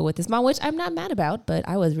decided to go with his mom, which I'm not mad about, but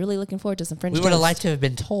I was really looking forward to some French We would have toast. liked to have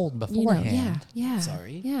been told beforehand. Yeah.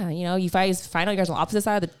 Sorry. Yeah, you guys find out you guys on the opposite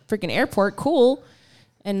side of the freaking airport, cool.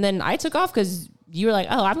 And then I took off because you were like,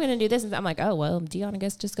 oh, I'm going to do this. And I'm like, oh, well, Dion, I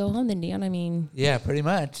guess just go home then, Dion. I mean. Yeah, pretty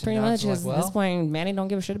much. Pretty And I much. was Because like, at this point, Manny don't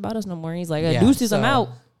give a shit about us no more. He's like, Yeah, deuces, I'm so- out.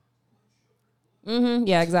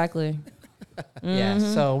 Yeah, exactly. Yeah,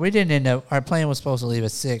 so we didn't end up. Our plane was supposed to leave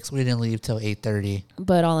at 6. We didn't leave till 8:30,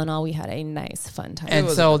 But all in all, we had a nice, fun time. and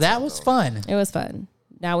was so a good that time, was though. fun. It was fun.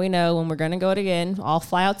 Now we know when we're going to go out again, all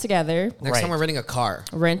fly out together, Next Right. time we're renting a car.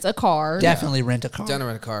 rent a car. Definitely rent a car. Gonna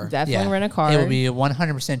rent a car. Definitely rent a car. It will be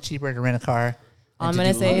 100% cheaper to rent a car. All I'm than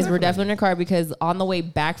going to to do say is Uber. we're definitely in a car because on the way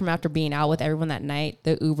back from after being out with everyone that night,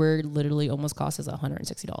 the Uber literally almost cost us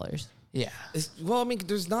 $160. Yeah. Well, I mean,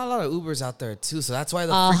 there's not a lot of Ubers out there too, so that's why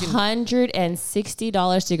the freaking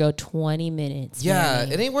 $160 to go 20 minutes. yeah,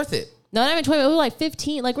 man. it ain't worth it. No, not even 20. We were like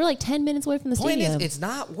 15. Like we're like 10 minutes away from the Point stadium. is, it's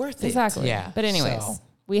not worth it. exactly. Yeah, But anyways, so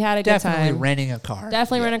we had a good Definitely time. renting a car.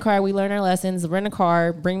 Definitely rent a car. We learned our lessons. Rent a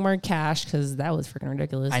car. Bring more cash because that was freaking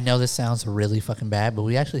ridiculous. I know this sounds really fucking bad, but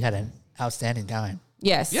we actually had an outstanding time.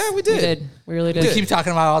 yes. Yeah, we did. We really did. We keep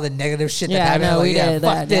talking about all the negative shit that Yeah, happened. no, Like, we yeah, did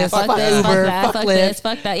fuck that. this, Yeah, fuck fuck this, Uber, fuck that, fuck fuck Lyft. this,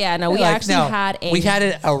 fuck that. Yeah, no, we Like, actually no, had a we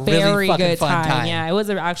had a really very fucking good fun time. Yeah, it was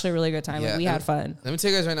actually a really good time. Like, we and had fun. Let me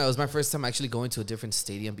tell you guys right now, it was my first time actually going to a different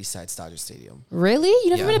stadium besides Dodger Stadium. Really? You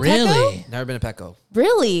never Yeah. been to Petco? Really? Never been to Petco.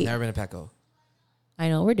 Really? Never been to Petco. I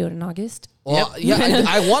know. We're doing it in August. Well, yeah,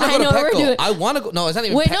 I want to I go to know, we're Petco. doing- I want to go. No, it's not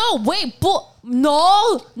even. Wait, no,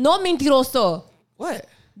 mentiroso. What?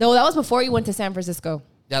 No, that was before you went to San Francisco.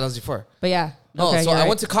 Yeah, that was before. But yeah. No, Okay, so you're I right.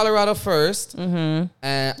 went to Colorado first. Mm-hmm. And no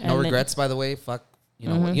And then- regrets, by the way. Fuck. You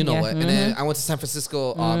know what? You know yeah, what? And then I went to San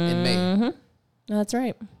Francisco in May. No, that's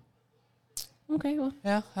right. Okay, well,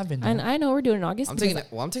 Yeah, I've been there. I know we're doing it in August. I'm because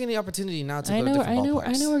taking the opportunity now to I go to know, different ballparks.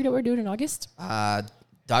 I know we're doing it in August.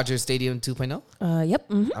 Dodger Stadium 2.0. Yep.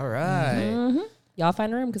 All right. Y'all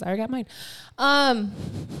find a room because I already got mine.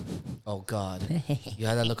 Oh God, you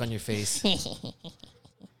had that look on your face.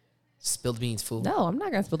 Spilled beans, fool. No, I'm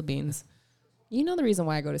not gonna spill the beans. You know the reason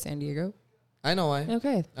why I go to San Diego. I know why.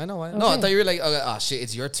 Okay. I know why. No, I Okay. thut you were like, oh shit,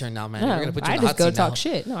 it's your turn now, man. No, We're gonna put you I in the just hot go seat talk now.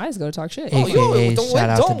 shit. No, I just go talk shit. Oh, yo, AKA don't- shout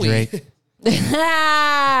out don't to we? Drake.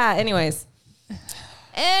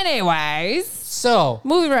 Anyways, So,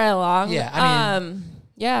 moving right along. Yeah, I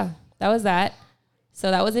yeah, that was that.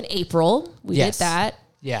 So that was in April. We Yes. did that.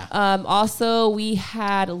 yeah, Also, we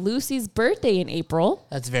had Lucy's birthday in April.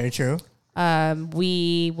 that's very true.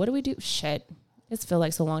 What do we do? Shit. It's feel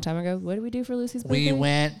like so long time ago. What did we do for Lucy's birthday? We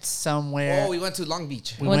went somewhere. Oh, we went to Long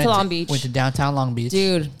Beach. we went to Long Beach. Went to downtown Long Beach.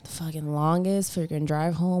 Dude, the fucking longest freaking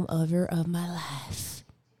drive home ever of my life.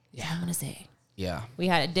 Yeah. I'm gonna say. Yeah. We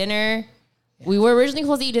had a dinner. We were originally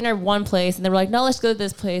supposed to eat dinner at one place, and they were like, "No, let's go to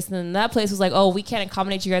this place." And then that place was like, "Oh, we can't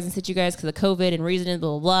accommodate you guys and sit you guys because of COVID and reasons, blah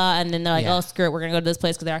blah blah." And then they're like, Yeah. "Oh, screw it, we're gonna go to this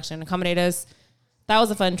place because they're actually gonna accommodate us." That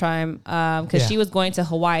was a fun time because Yeah. she was going to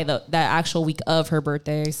Hawaii that actual week of her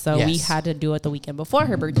birthday, so we Yes. had to do it the weekend before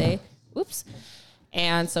her birthday. Oops.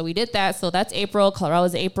 And so we did that. So that's April.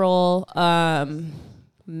 Colorado's April.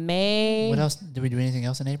 May. What else? Did we do anything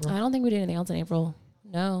else in April? I don't think we did anything else in April.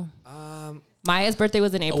 No. Maya's birthday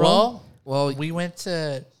was in April. Well, we went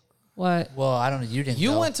to. What? Well, I don't know. You didn't.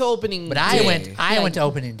 You go. went to opening but day. I went. I Yeah. went to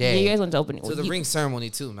opening Yeah, day. you guys went to opening. to the ring ceremony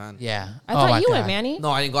too, man. Yeah. I Oh thought my you went, God. Manny. No,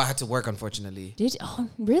 I didn't go. I had to work, unfortunately. Did you? Oh,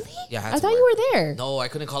 really? Yeah, I had I to thought work. you were there. No, I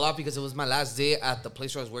couldn't call out because it was my last day at the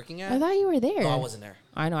place where I was working at. I thought you were there. No, I wasn't there.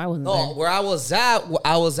 I know I wasn't No, there. where I was at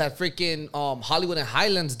freaking Hollywood and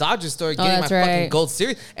Highlands Dodger store getting my that's fucking right. Gold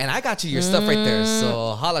Series, and I got you your stuff right there.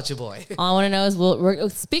 So holla at your boy. All I want to know is, we're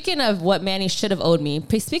speaking of what Manny should have owed me.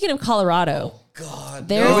 Speaking of Colorado, God,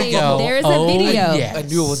 there's There we go. there's Oh, a video. yeah. I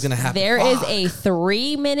knew it was gonna happen. There is a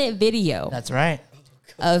 3-minute video That's right.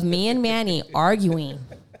 of me and Manny arguing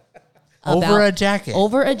Over about- a jacket.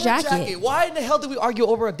 Over a jacket. Why in the hell did we argue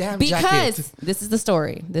over a damn jacket? Because this is the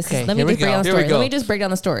story. Okay, Let me here we just break go. down the Here we story. go. Let me just break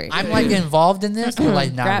down the story. I'm like involved in this, but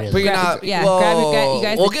like not Grab- really. But you're Grab- not. yeah, Whoa, grab you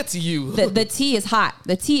guys- we'll get to you. The tea is hot.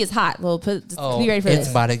 The tea is hot. We'll put. Just Oh, be ready for it's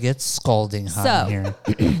this. about to get scalding hot So- in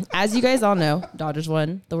here. As you guys all know, Dodgers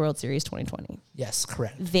won the World Series 2020. Yes,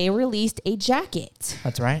 correct. They released a jacket,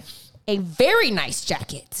 That's right. a very nice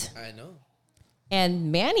jacket. I know.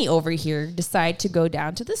 And Manny over here decided to go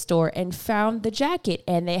down to the store and found the jacket.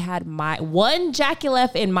 And they had my one jacket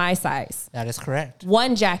left in my size. That is correct.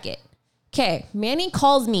 One jacket. Okay, Manny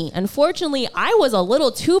calls me. Unfortunately, I was a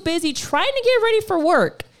little too busy trying to get ready for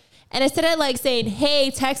work. And instead of like saying,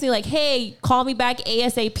 hey, text me like, hey, call me back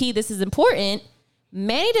ASAP, this is important,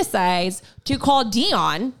 Manny decides to call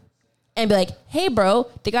Dion and be like, hey, bro,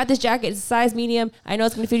 they got this jacket. It's a size medium. I know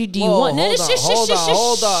it's going to fit you. Do you Whoa, want hold on,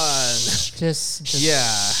 hold on. Just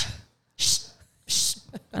Yeah.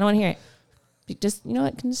 I don't want to hear it. Just, you know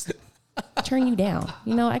what? Can just turn you down.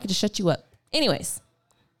 You know, I could just shut you up. Anyways,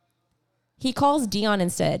 he calls Dion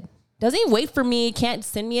instead. Doesn't even wait for me. Can't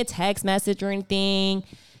send me a text message or anything.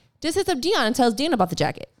 Just hits up Dion and tells Dion about the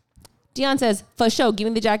jacket. Dion says, for sure, give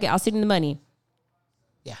me the jacket. I'll send you the money.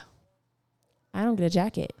 yeah. I don't get a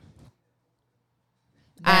jacket.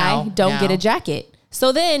 Now- I don't now- get a jacket.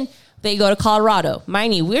 So then they go to Colorado.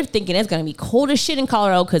 Mind you, we're thinking it's going to be cold as shit in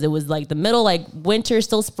Colorado because it was like the middle, like winter,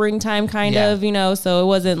 still springtime kind Yeah. of, you know, so it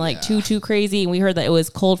wasn't like too crazy. And we heard that it was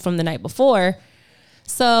cold from the night before.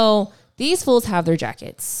 So these fools have their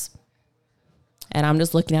jackets. And I'm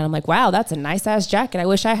just looking at them like, wow, that's a nice ass jacket. I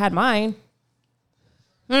wish I had mine.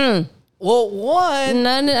 Well, one.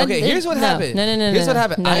 Okay, here's what happened. No. Here's what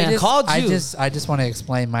happened. I called you. I just want to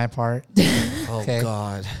explain my part. Oh, Okay.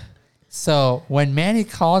 God. So when Manny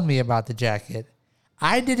called me about the jacket,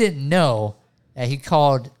 I didn't know that he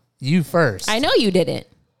called you first. I know you didn't.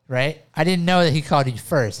 Right? I didn't know that he called you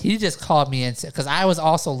first. He just called me and said, because I was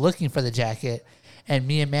also looking for the jacket, and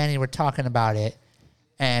me and Manny were talking about it.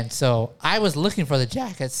 And so I was looking for the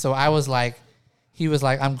jacket. So I was like, he was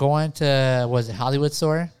like, I'm going to, was it Hollywood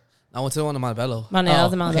store? I went to the one in Montebello.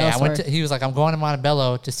 He was like, I'm going to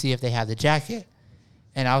Montebello to see if they have the jacket.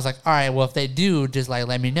 And I was like, all right, well, if they do, just like,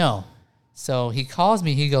 let me know. So he calls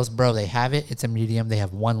me. He goes, bro, they have it. It's a medium. They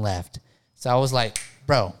have one left. So I was like,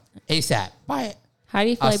 bro, ASAP, buy it. How do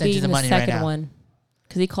you feel I'll like send you being the the money right second now. one?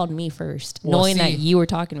 Because he called me first, Well, knowing see- that you were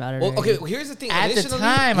talking about it. Well, already. okay, well, here's the thing. At the Initially,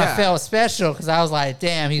 time, I yeah. felt special because I was like,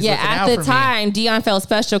 damn, he's Yeah, looking at out the for me. time, Dion felt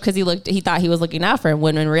special because he thought he was looking out for him.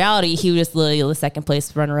 When in reality, he was literally the second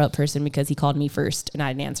place runner-up person because he called me first and I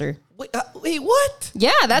didn't answer. Wait, what?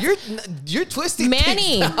 Yeah, that's You're twisting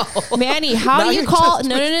Manny. things now. Manny, how Now do you you're call? just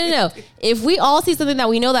No. If we all see something that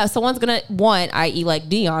we know that someone's gonna want, i.e., like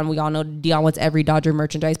Dion, we all know Dion wants every Dodger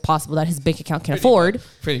merchandise possible that his bank account can afford.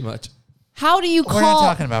 Pretty much. How do you call? We're not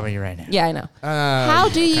talking about me right now. Yeah, I know. How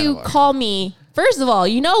do yeah, you kinda are. call me? First of all,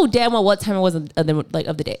 you know damn well what time it was of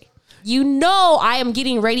the day. You know I am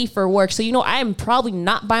getting ready for work, so you know I am probably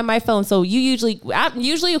not by my phone. So you usually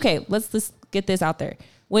okay. Let's just get this out there.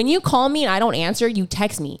 When you call me and I don't answer, you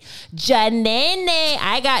text me, Janae.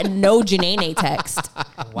 I got no Janae text.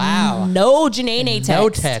 Wow. No Janae text. No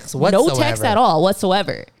text No whatsoever. text at all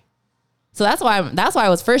whatsoever. So that's why I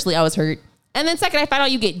was hurt. And then second, I found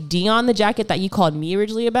out you get Dion the jacket that you called me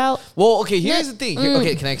originally about. Well, okay, here's the thing.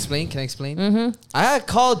 Okay, can I explain? Mm-hmm. I had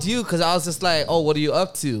called you because I was just like, oh, what are you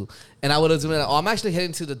up to? And I would have been like, oh, I'm actually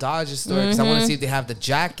heading to the Dodger store because I want to see if they have the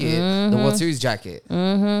jacket, the World Series jacket.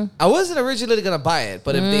 I wasn't originally going to buy it,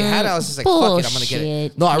 but if they had it, I was just like, fuck it, I'm going to get it.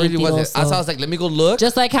 Bullshit. No, I really wasn't. Mentiroso. So I was like, let me go look.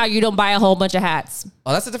 Just like how you don't buy a whole bunch of hats.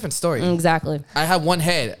 Oh, that's a different story. Exactly. I have one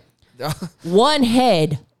head. One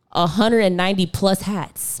head, 190 plus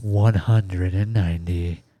hats.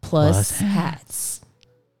 190 Plus hats.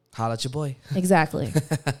 Holla at your boy. Exactly.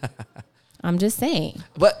 I'm just saying.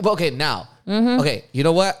 But okay, now. Okay, you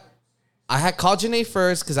know what? I had called Janae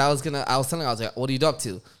first because I was telling her, I was like, what are you up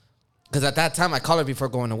to? Because at that time I called her before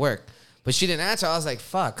going to work. But she didn't answer. I was like,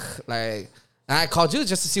 fuck. Like, and I called you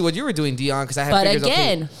just to see what you were doing, Dion, because I had But figures,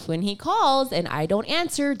 again, okay. when he calls and I don't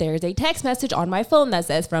answer, there's a text message on my phone that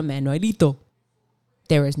says from Manuelito.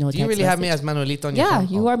 There is no text Do you really have me message. as Manuelito on your Yeah, phone?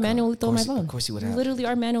 you Oh, are God. Manuelito on my phone. Of course you would have. You literally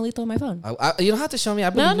are Manuelito on my phone. You don't have to show me. I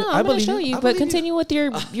No, believe no, you. I'm going to show believe you. I But believe continue with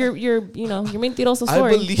your mentiroso I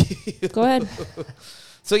story. believe you. Go ahead.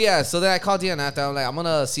 So yeah, so then I called Dion after. I'm like, I'm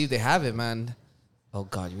gonna see if they have it, man. Oh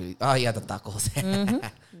God, you really? Oh yeah, the tacos.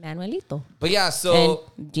 Manuelito. But yeah, so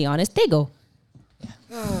And Dion is Tego.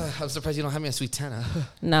 I'm surprised you don't have me a sweet Tana.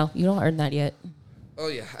 No, you don't earn that yet. Oh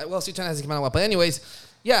yeah, well, sweet Tana hasn't come out in a while. But anyways,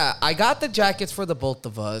 yeah, I got the jackets for the both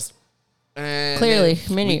of us. And Clearly,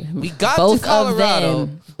 then many. we got both to Colorado. of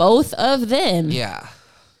them. Both of them. Yeah.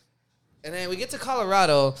 And then we get to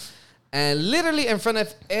Colorado, and literally in front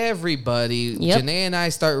of everybody, Yep. Janae and I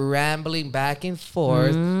start rambling back and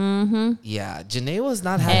forth. Yeah, Janae was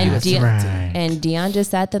not happy And with Dion, right. and Dion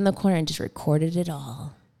just sat in the corner and just recorded it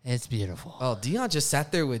all. It's beautiful. Oh, Dion just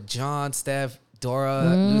sat there with John, Steph,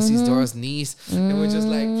 Dora, Dora's niece, and we're just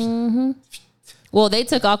like, Well, they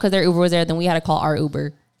took off because their Uber was there. Then we had to call our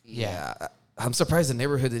Uber. yeah. I'm surprised the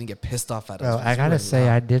neighborhood didn't get pissed off at us. Bro, I gotta say,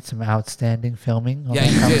 I did some outstanding filming. On Yeah,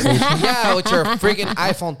 that you did. conversation. Yeah, with your freaking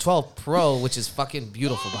iPhone 12 Pro, which is fucking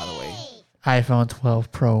beautiful, by the way. iPhone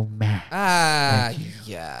 12 Pro Max.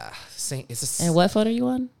 Yeah. It's a And what phone are you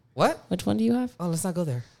on? What? Which one do you have? Oh, let's not go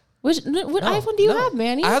there. What iPhone do you have,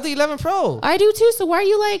 Manny? I have the 11 Pro. I do too. So why are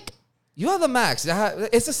you like You have the max.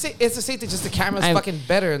 It's the same thing. Just the camera's fucking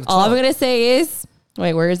better. In the All I'm 12. gonna say is,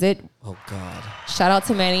 wait, where is it? Oh God. Shout out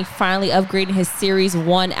to Manny finally upgrading his Series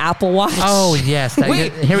 1 Apple Watch. Oh yes.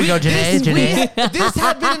 Here we go, Janae. This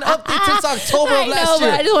had been an update since October I of know, last but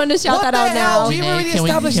year. I just wanted to shout What that the out hell? now. We already Janae,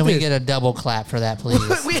 established can we this. get a double clap for that,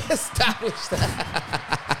 please? We established that.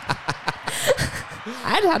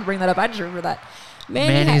 I just had to bring that up. I just remember that.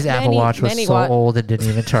 Manny's Apple Watch was so old it didn't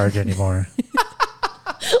even charge anymore.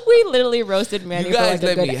 We literally roasted Manny You guys for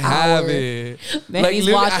like a let good me have hour. it. Manny's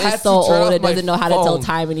literally, watch I had is to so turn old off it my doesn't know how to tell phone.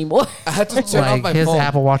 time anymore. I had to turn off Like my his phone.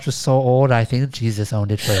 Apple Watch was so old, I think Jesus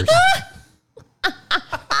owned it first.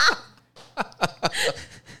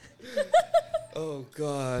 Oh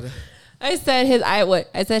God. I said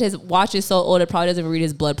his watch is so old it probably doesn't read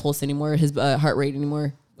his blood pulse anymore, his heart rate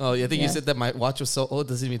anymore. Oh, yeah, I think Yeah. you said that my watch was so old.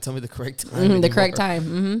 Doesn't even tell me the correct time. The anymore. correct time.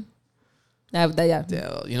 Mm-hmm. Yeah.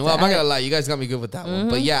 Yeah, you know what? I'm not gonna lie. You guys got me good with that one.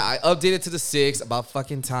 But yeah, I updated to the 6 about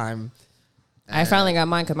fucking time. I finally got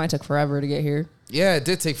mine because mine took forever to get here. Yeah, it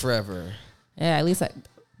did take forever. Yeah, at least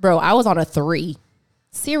bro, I was on a 3.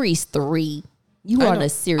 Series 3. You were I on know. a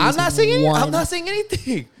Series I'm not saying 1. I'm not saying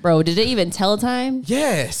anything. Bro, did it even tell time?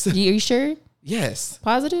 Yes. Are you sure? Yes.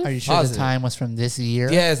 Positive? Are you sure Positive. the time was from this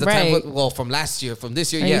year? Yes. The time. Right. Well, from last year, from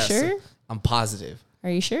this year. Are you Yes. sure? I'm positive. Are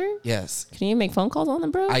you sure? Yes. Can you make phone calls on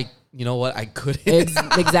them, bro? You know what? I couldn't.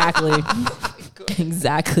 Exactly.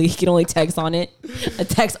 Exactly. You can only text on it. A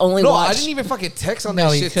text only No, watch. I didn't even fucking text on No,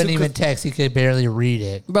 that he shit. couldn't too, even 'cause- text. He could barely read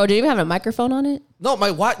it. Bro, did it even have a microphone on it? No, my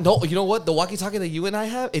watch. No, you know what? The walkie-talkie that you and I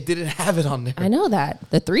have, it didn't have it on there. I know that.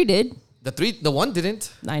 The 3 did. The one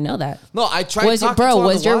didn't. I know that. No, I tried. Was it, talking to bro? on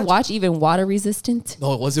Was the your watch even water resistant?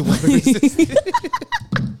 No, it wasn't water resistant.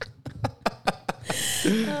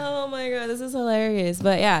 Oh my god, this is hilarious.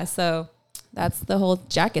 But yeah, so that's the whole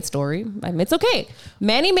jacket story. It's okay.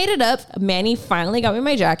 Manny made it up. Manny finally got me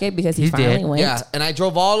my jacket because he He finally did. went. Yeah, and I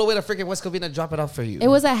drove all the way to freaking West Covina to drop it off for you. It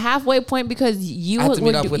was a halfway point because you I had to meet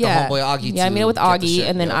would up do- with the yeah. homeboy Augie Yeah, I to meet up with get the Augie, shit,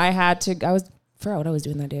 and then yeah. I forgot what I was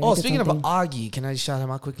doing that day. I Oh, did speaking of something. Augie, can I shout him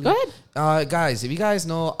out quickly? Go ahead. Guys, if you guys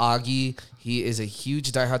know Augie, he is a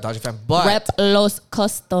huge diehard Dodger fan. But Rep Los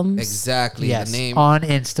Customs exactly Yes, the name. on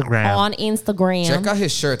Instagram. on Instagram. Check out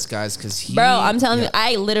his shirts, guys, because he. Bro, I'm telling yeah. you,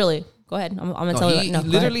 I literally go ahead. I'm gonna No, tell he, you. No, he go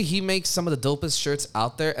literally ahead. he makes some of the dopest shirts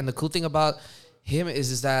out there. And the cool thing about him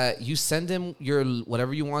is that you send him your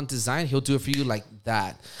whatever you want design, he'll do it for you like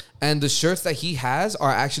that. And the shirts that he has are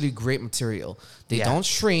actually great material. They Yeah. don't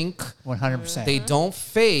shrink. 100%. They don't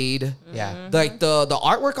fade. Yeah. Like the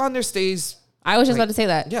artwork on there stays. I was just about to say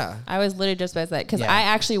that. Yeah. I was literally just about to say that because Yeah. I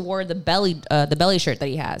actually wore the belly shirt that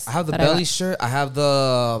he has. I have the that belly got. shirt. I have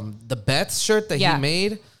the Beth shirt that Yeah. he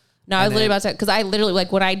made. No, I was And literally then- about to because I literally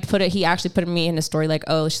like when I put it, he actually put me in a story like,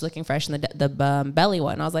 oh, she's looking fresh in the belly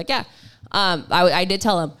one. I was like, yeah. I did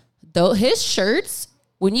tell him though his shirts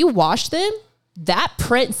when you wash them, that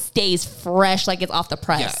print stays fresh like it's off the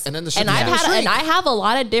press. Yeah, and then the shirt and doesn't I've had shrink. and I have a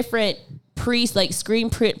lot of different screen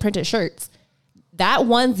printed shirts. That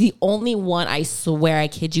one's the only one I swear I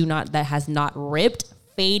kid you not that has not ripped,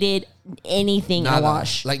 faded, anything I Nada.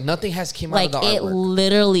 wash. Like nothing has came Like out of the it artwork.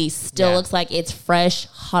 literally still Yeah. looks like it's fresh,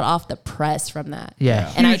 hot off the press from that.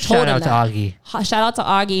 Yeah. And I Huge told shout him out that. to Augie. Shout out to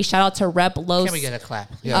Augie. Shout out to Rep Los Can we get a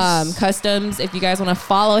clap? Yes. Customs. If you guys want to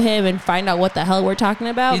follow him and find out what the hell we're talking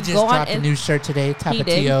about, He just go on. dropped a new shirt today. He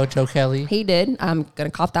did. Tapatio, Joe Kelly. He did. I'm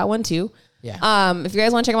gonna cop that one too. Yeah. If you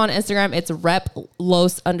guys want to check him on Instagram, it's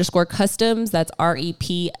rep_customs. That's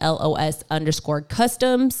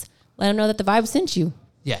REPLOS_customs. Let him know that the vibe sent you,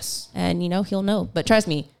 Yes. and he'll know. But trust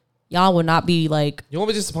me, y'all will not be like You won't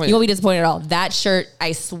be disappointed. you won't be disappointed at all. That shirt,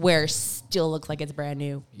 I swear, still looks like it's brand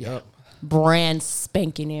new, Yep. brand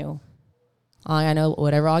spanking new. I know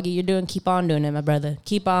whatever Augie you're doing, keep on doing it, my brother.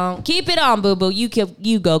 Keep it on, boo boo.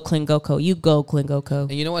 You go Clint Goko. You go Clint Goko.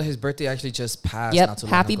 And you know what? His birthday actually just passed. Yep. Not too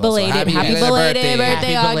long Happy ago. So belated happy birthday,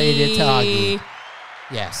 Happy belated to Augie. Augie.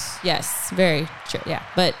 Yes. Yes, very true. Yeah,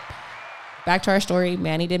 but back to our story.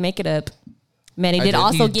 Manny did make it up. Manny I did did.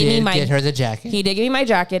 also He give me did my. get her the jacket. He did give me my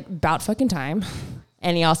jacket about fucking time,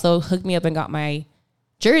 and he also hooked me up and got my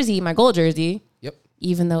jersey, my gold jersey. Yep.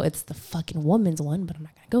 Even though it's the fucking woman's one, but I'm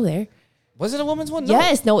not gonna go there. Was it a woman's one? No.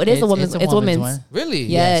 Yes, no, it is a woman's. It's women's. one. Really?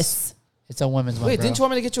 Yes. It's a women's one. Wait, bro. didn't you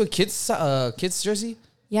want me to get you a kid's jersey?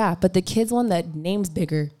 Yeah, but the kids one, the name's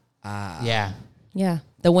bigger. Yeah. Yeah,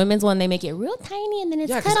 the women's one, they make it real tiny, and then it's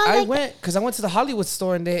Yeah, cut because on I like went to the Hollywood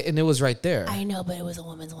store and it was right there. I know, but it was a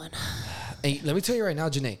woman's one. And let me tell you right now,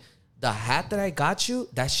 Janae, the hat that I got you,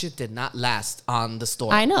 that shit did not last on the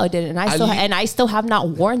store. I know it didn't. And I still have not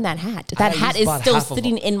worn that hat. That at hat least is bought still half of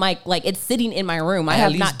sitting them. in my it's sitting in my room. I I have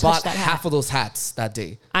at least not bought touched that half hat. of those hats that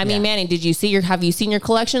day. I mean, Manny, have you seen your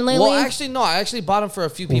collection lately? Well, actually, no. I actually bought them for a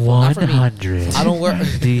few people, not for me. 100 I don't wear.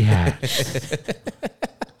 hats.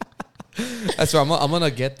 That's right. I'm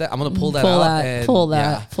gonna get that. I'm gonna pull that Pull out. that, and, pull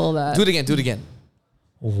that, yeah. pull that. Do it again. Do it again.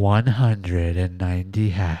 190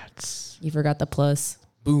 hats. You forgot the plus.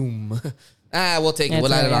 Boom. We'll take it. It's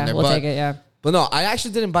We'll add it yeah, on there. We'll but, take it. Yeah. But no, I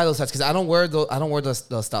actually didn't buy those hats because I don't wear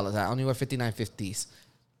the stylish hat. I only wear 5950s.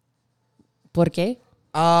 ¿Por qué?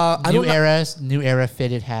 I New don't new era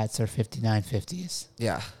fitted hats are 5950s.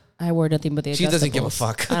 Yeah. I wear nothing but the adjustables. She doesn't give a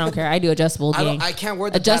fuck. I don't care. I do adjustable gang. I can't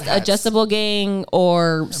wear the bad hats. Adjustable gang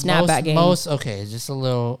or snapback gang. Okay, just a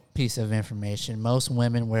little piece of information. Most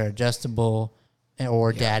women wear adjustable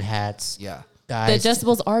or dad hats. Yeah. The Guys,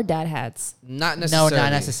 adjustables are dad hats. Not no, necessarily.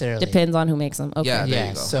 not necessarily. Depends on who makes them. Okay. Yeah, there Yeah,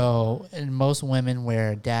 you go. so and most women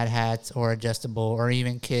wear dad hats or adjustable or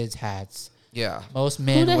even kids hats. Yeah. Most Who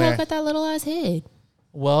men the wear hell got that little ass head?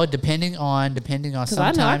 well, depending on Because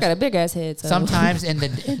I know I got a big ass head. So. sometimes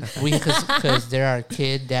because there are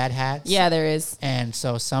kid dad hats. Yeah, there is. And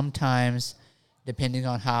so sometimes, depending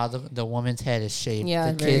on how the woman's head is shaped,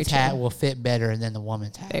 Yeah, the very kid's true. hat will fit better than the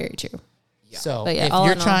woman's hat. Very true. So But yeah, if all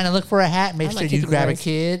you're in all, trying to look for a hat, make I sure like you kids' grab a wears.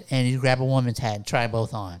 kid and you grab a woman's hat and try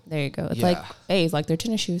both on. There you go. It's Yeah. like, hey, it's like their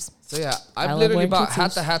tennis shoes. So yeah, I I love literally wearing bought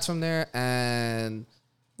tutus. the hats from there, and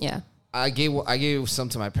Yeah. I gave some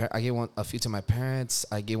to my I gave a few to my parents.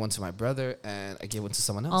 I gave one to my brother, and I gave one to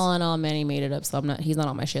someone else. All in all, Manny made it up, so he's not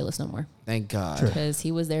on my shit list no more Thank God. because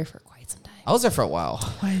he was there for quite some time. I was there for a while.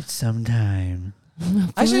 Quite some time.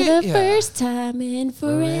 Actually, for the yeah. first time in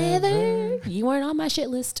forever. You weren't on my shit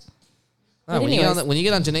list. Nah, But when you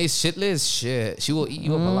get on Janae's shit list, shit, she will eat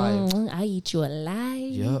you up alive. I eat you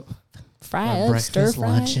alive. Yup. Fry up, stir Breakfast, fry,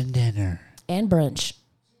 lunch, and dinner. and brunch.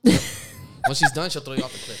 When she's done, she'll throw you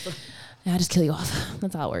off the cliff. I just kill you off.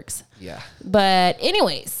 That's how it works. Yeah. But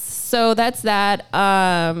anyways, so that's that.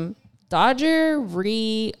 Dodger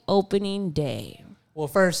reopening day. Well,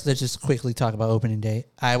 first, let's just quickly talk about opening day.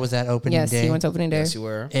 I was at opening Yes, day. you went to opening day. Yes, you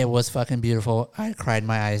were. It was fucking beautiful. I cried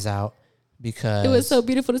my eyes out because It was so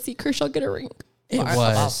beautiful to see Kershaw get a ring. it About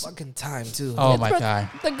was. fucking time too. Oh my God.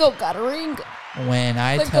 The goat got a ring. When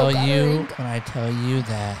I The tell goat got a you, ring.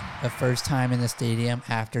 that the first time in the stadium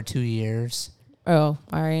after 2 years, Oh,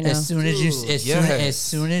 I already know. as soon as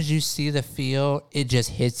you see the field, it just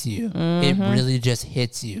hits you. It really just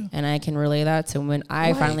hits you. And I can relay that to when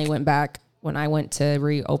I finally went back, when I went to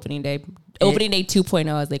reopening day. Opening day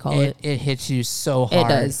 2.0, as they call it. It hits you so It hard.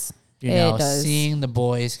 does. You It know, does. seeing the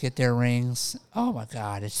boys get their rings. Oh my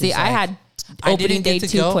God! It's See, just I like- had I opening didn't day get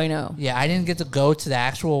to go- 2.0. Yeah, I didn't get to go to the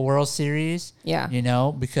actual World Series. Yeah. You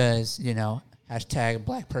know, because hashtag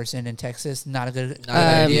black person in Texas, not a good Not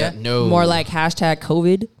idea. No. More like hashtag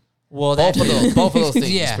COVID. Well, both of those things,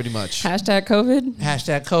 Yeah. pretty much. Hashtag COVID.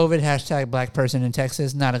 Hashtag COVID, hashtag black person in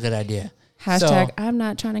Texas, not a good idea. Hashtag So, I'm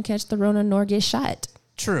not trying to catch the Rona nor get shot.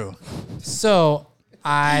 true. So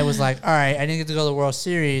I was like, all right, I didn't get to go to the World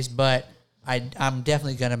Series, but I'm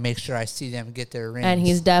definitely going to make sure I see them get their rings. And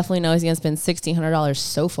he's definitely knows he's going to spend $1,600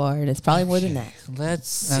 so far. And it's probably more than that.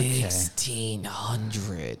 Let's, okay.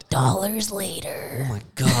 $1,600. Later. Oh my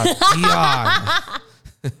God, Dion.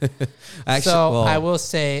 Actually, So well, I will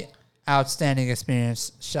say, outstanding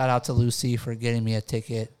experience. Shout out to Lucy for getting me a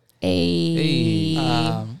ticket. Hey.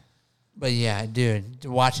 But yeah, dude,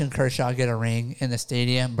 watching Kershaw get a ring in the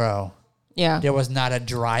stadium, bro, Yeah. there was not a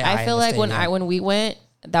dry eye. I feel in the like stadium. when we went,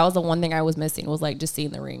 that was the one thing I was missing was like just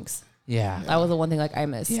seeing the rings. yeah, That was the one thing like I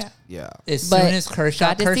missed. yeah. yeah. As But soon as Kershaw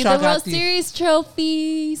got to see Kershaw the got World Series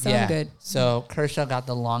trophy. So yeah, good. So Kershaw got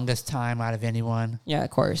the longest time out of anyone. Yeah,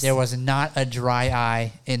 of course. There was not a dry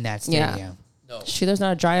eye in that Yeah. stadium. Shoot, there's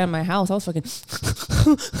not a dry eye in my house. I was fucking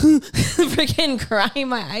freaking crying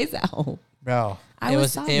my eyes out. Bro. I It was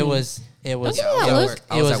was sobbing. it was it was Don't give me that it look. was,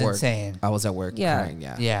 I it was was at work. insane. I was at work Yeah. crying,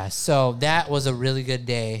 yeah. Yeah, so that was a really good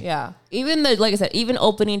day. Yeah. Even like I said, even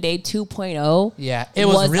opening day 2.0. Yeah, it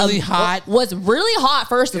was really hot. Was really hot,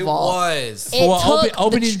 first of all. was. It Well, took the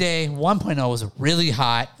opening day 1.0 was really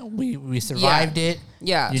hot. We survived it.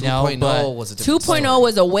 Yeah. You know, 2.0 but was a different 2.0 story.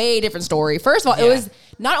 was a way different story. First of all, Yeah. it was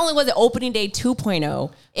not only was it opening day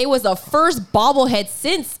 2.0, it was the first bobblehead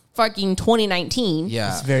since fucking 2019.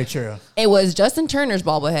 Yeah. it's very true. It was Justin Turner's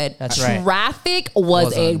bobblehead. That's right. Traffic was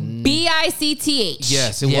Was a a- BICTH.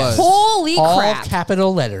 Yes, it Yes. was. Holy All crap.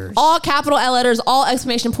 capital letters. All capital L letters, all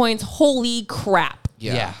exclamation points. Holy crap.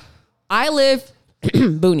 Yeah. I live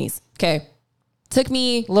boonies. Okay. Took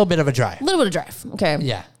me A little bit of a drive. a little bit of drive. Okay.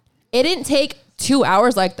 Yeah. It didn't take 2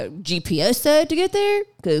 hours like the GPS said to get there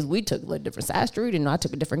because we took a different side street and I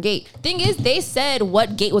took a different gate. Thing is, they said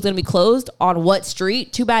what gate was going to be closed on what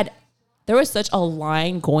street. Too bad there was such a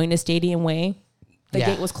line going to Stadium Way. The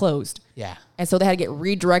gate was closed. Yeah. And so they had to get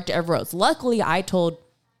redirected everywhere else. Luckily, I told,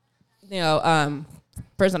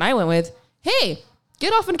 person I went with, hey,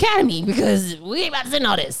 get off an Academy because we ain't about to send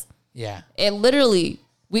all this. Yeah. It literally,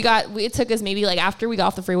 it took us maybe like after we got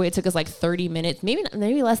off the freeway, it took us like 30 minutes, maybe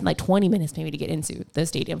less than like 20 minutes maybe to get into the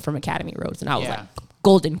stadium from Academy Roads. And I was like,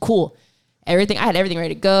 golden, cool. I had everything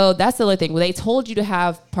ready to go. That's the other thing. They told you to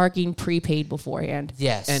have parking prepaid beforehand.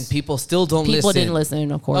 Yes. And people still don't listen. People didn't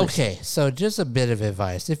listen, of course. Okay, so just a bit of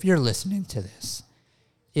advice. If you're listening to this,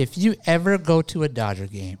 if you ever go to a Dodger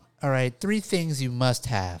game, all right, 3 things you must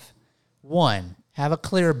have. 1, have a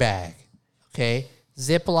clear bag, okay?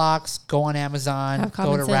 Ziplocs, go on Amazon, Have go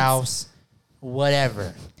common to sense. Ralph's,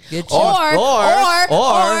 whatever. Get you Or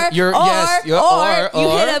you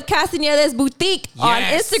or- hit up Castaneda's Boutique on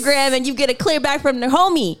Yes. Instagram and you get a clear bag from their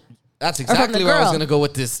homie. That's from the exactly where I was girl. going to go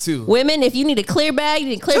with this too. Women, if you need a clear bag, you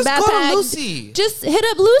need a clear Just backpack. go to Lucy. Just hit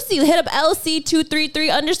up Lucy. Hit up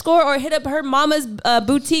LC233_ or hit up her mama's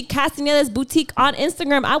boutique, Castaneda's Boutique on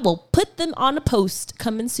Instagram. I will put them on a post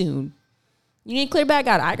coming soon. You need a clear bag?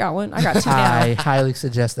 I got one. I got 2 now. I highly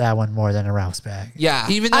suggest that one more than a Ralph's bag. Yeah.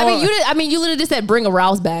 Even though you literally just said bring a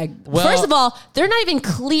Rouse bag. Well- First of all, they're not even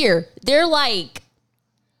clear. They're like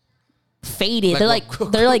faded. They're like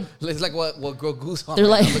it's like what Grow Goose on. they're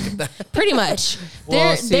right like now. Look at that. pretty much.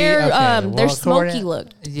 Well, They're well, smoky according- look.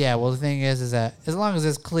 Yeah, well, the thing is that as long as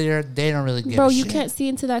it's clear, they don't really give Bro, a you shit. can't see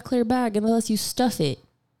into that clear bag unless you stuff it.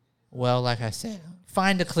 Well, like I said,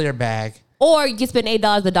 find a clear bag. Or you can spend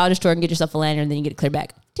 $8 at the Dodger store and get yourself a lantern, and then you get a clear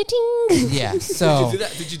bag. Ting. Yeah, so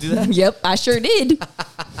Did you do that? Yep, I sure did.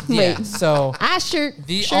 yeah, Wait, so I sure.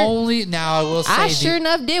 the sure, only now I will say I the- sure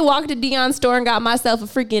enough did walk to Dion's store and got myself a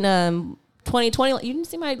freaking 2020. You didn't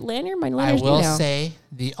see my lantern? My I lantern's will new now. say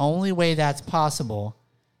the only way that's possible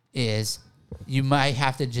is you might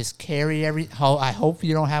have to just carry I hope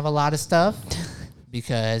you don't have a lot of stuff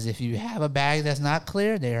because if you have a bag that's not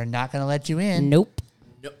clear, they are not going to let you in. Nope.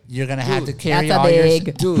 You're going to have to carry That's a all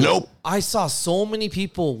big. your Dude, I saw so many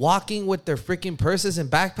people walking with their freaking purses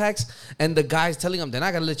and backpacks, and the guys telling them they're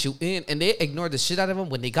not gonna let you in, and they ignored the shit out of them.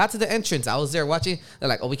 When they got to the entrance, I was there watching. They're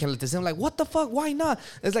like, "Oh, we can't let this in." I'm like, what the fuck? Why not?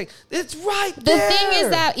 It's like it's right The there. thing is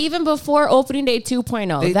that even before opening day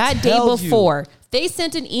 2.0, They that day tell you. before, they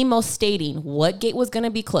sent an email stating what gate was going to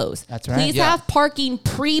be closed. That's right. Please Yeah. have parking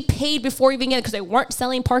prepaid before you even get it because they weren't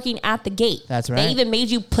selling parking at the gate. That's They right. even made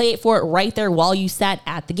you pay for it right there while you sat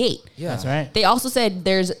at the gate. Yeah, That's right. They also said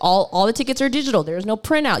there's all the tickets are digital. There's no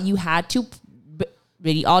printout. You had to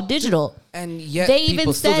be all digital. And yet They people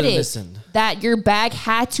even still said didn't it listen. that your bag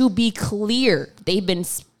had to be clear. They've been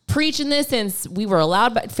preaching this since we were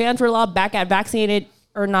allowed. Fans were allowed back at vaccinated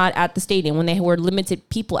or not at the stadium when they were limited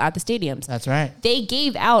people at the stadiums. That's right. They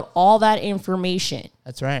gave out all that information,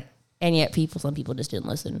 That's right. and yet some people just didn't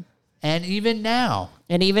listen. And even now,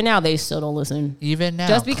 And even now, they still don't listen.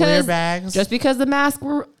 clear bags. Just because the masks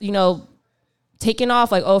were, taken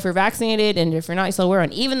off, like, oh, if you're vaccinated and if you're not, you still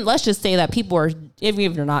wearing. Even let's just say that people are, even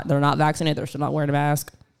if they're not vaccinated, they're still not wearing a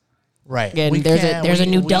mask. right. Again, We there's can't- a we-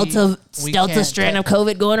 new we- Delta we can't- strand of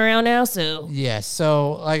COVID going around now. So Yes.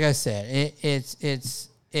 So, like I said, it's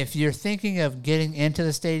if you're thinking of getting into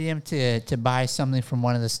the stadium to buy something from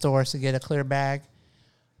one of the stores to get a clear bag,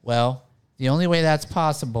 well, the only way that's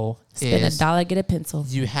possible spend is $1, get a pencil.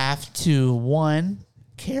 you have to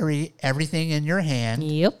carry everything in your hand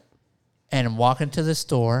Yep. and walk into the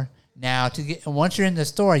store. Now, once you're in the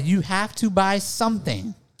store, you have to buy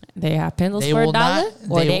something. They have pencils They for will $1, not-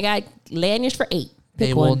 or they they will- got lanyards for $8. Pick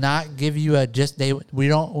They one. will not give you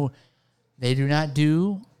they do not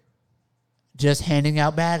do just handing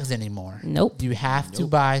out bags anymore. Nope. You have to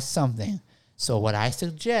buy something. So what I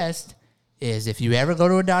suggest is if you ever go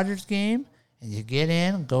to a Dodgers game and you get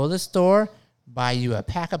in, go to the store, buy you a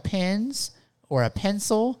pack of pens or a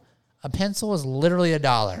pencil. A pencil is literally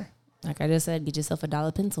 $1. Like I just said, get yourself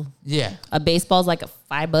 $1 pencil. Yeah. A baseball's like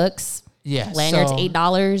 $5. Yeah. Lanyard's so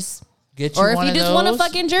 $8. Get you Or if one you of just want a those.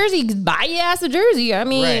 fucking jersey, buy your ass a jersey. I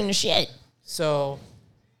mean, Right. shit. So,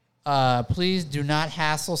 please do not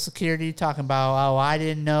hassle security talking about, oh, I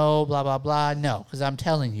didn't know, blah, blah, blah. No, because I'm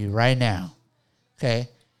telling you right now. Okay.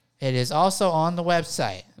 It is also on the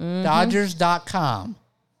website, Dodgers.com.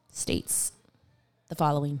 States the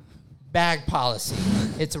following. Bag policy.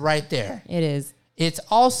 It's right there. It is. It's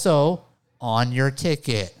also on your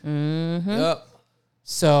ticket. Yep.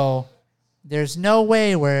 So, there's no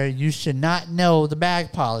way where you should not know the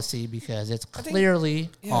bag policy because it's clearly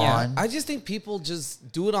on. I just think people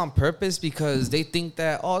just do it on purpose because they think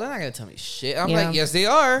that, oh, they're not going to tell me shit. I'm Yeah. like, yes, they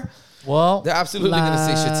are. Well, They're absolutely going to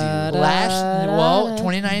say shit to you.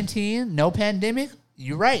 2019, no pandemic.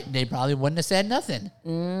 You're right. They probably wouldn't have said nothing.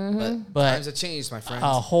 But Times have changed, my friends. a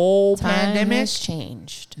whole Time pandemic, has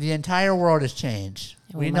changed. the entire world has changed.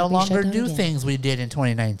 we We might no be longer shut down do again. things we did in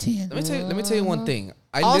 2019. Let me tell you one thing.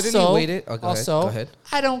 I literally Also, waited. Oh, go ahead.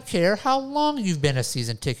 I don't care how long you've been a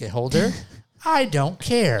season ticket holder. I don't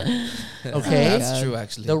care. Okay? That's true,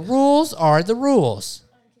 actually. The rules are the rules.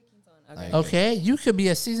 Okay? You could be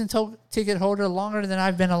a season ticket holder longer than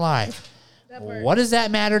I've been alive. What does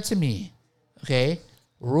that matter to me? Okay?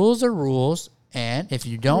 Rules are rules. And if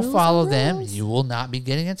you don't Rules follow are them, rules. you will not be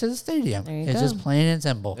getting into the stadium. There you It's go. just plain and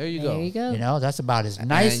simple. There you There go. you go. You know, that's about as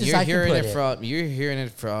nice And as you're I can hearing put it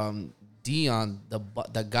it. from Dion,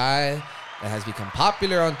 the guy that has become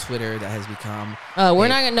popular on Twitter, that has become. We're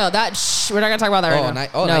not gonna we're not gonna talk about that right now.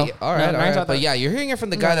 All No. right, No, all we're not right. talking But about yeah, you're hearing it from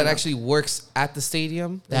the guy that no. actually works at the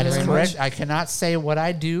stadium. That is Very correct. much. I cannot say what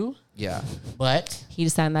I do, Yeah. but He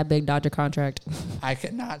just signed that big Dodger contract. I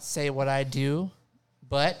cannot say what I do.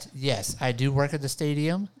 But yes, I do work at the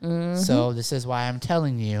stadium. Mm-hmm. So this is why I'm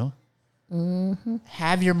telling you.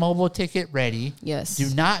 Have your mobile ticket ready. Yes.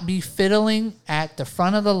 Do not be fiddling at the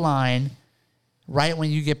front of the line right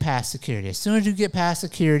when you get past security. As soon as you get past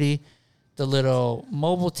security, the little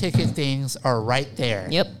mobile ticket things are right there.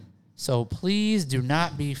 Yep. So please do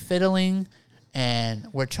not be fiddling. And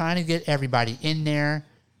we're trying to get everybody in there.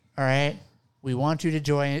 All right. We want you to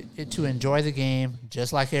enjoy the game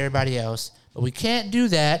just like everybody else. But we can't do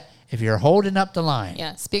that if you're holding up the line.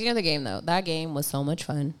 Yeah. Speaking of the game, though, that game was so much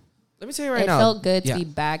fun. Let me tell you right It now. felt good to yeah. be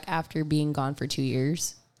back after being gone for 2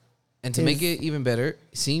 years. And to make it even better,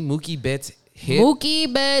 seeing Mookie Betts hit.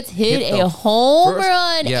 Mookie Betts hit hit the a home first-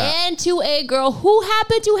 run yeah. and to a girl who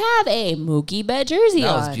happened to have a Mookie Betts jersey That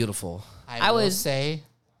on. was beautiful. I will say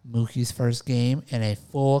Mookie's first game in a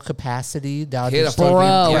full capacity Hit Dodgers a Stadium Bro,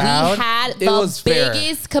 crowd. we had It the was fair.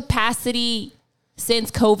 biggest capacity since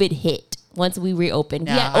COVID hit. Once we reopened,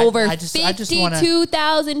 we Now, had over I just wanna-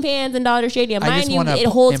 52,000 fans in Dodger Stadium. I just Mind you, wanna it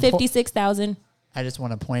holds impo- 56,000. I just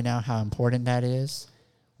want to point out how important that is.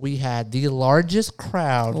 We had the largest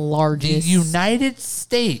crowd Largest. the United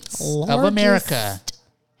States of America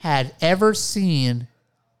had ever seen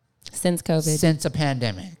Since COVID. since a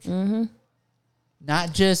pandemic. Mm-hmm.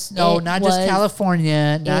 Not just It not just was-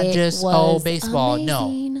 California, not It just was baseball. No,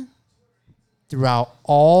 amazing. throughout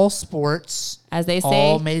all sports, As they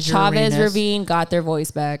all say, major Chavez arenas, Ravine got their voice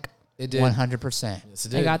back. It did. 100%. Yes, it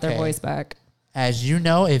They did. got their Okay. voice back. As you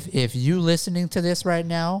know, if you listening to this right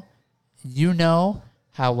now, you know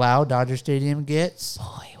how loud Dodger Stadium gets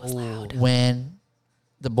when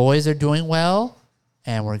the boys are doing well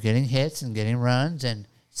and we're getting hits and getting runs, and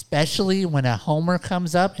especially when a homer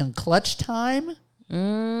comes up in clutch time,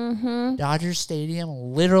 Dodger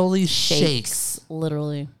Stadium literally shakes.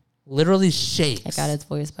 Literally. Literally shakes. I got its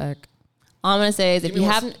voice back. All I'm going to say is if Give me you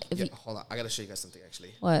one haven't... sec. If Yeah, you, hold on. I got to show you guys something,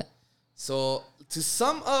 actually. what? So, to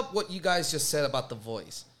sum up what you guys just said about the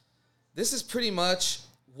voice, this is pretty much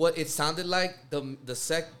what it sounded like the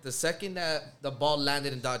second that the ball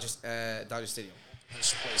landed in Dodger Stadium.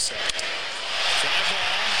 This play set. Fly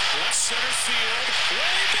ball, left center field,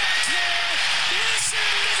 way back there. Listen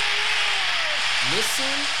to the roar.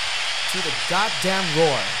 Listen to the goddamn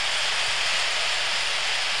roar.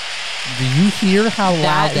 Do you hear how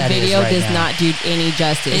loud that is video right does now? not do any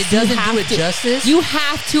justice. It You doesn't have do it to- justice? You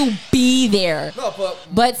have to be there. No,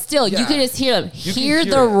 But still, you Yeah. can just hear them. You can Hear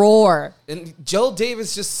hear the it. roar. And Joe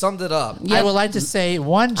Davis just summed it up. I would like to say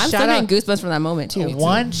one I'm still shout out. getting goosebumps from that moment, too.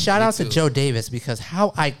 One shout Me out to too. Joe Davis because how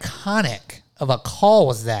iconic of a call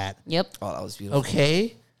was that? Yep. Oh, that was beautiful.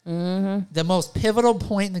 Okay, the most pivotal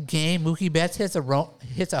point in the game. Mookie Betts hits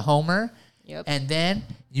a homer, Yep. and then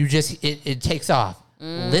it takes off.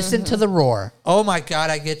 Listen to the roar. Oh my God,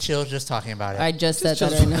 I get chills just talking about it. I just said that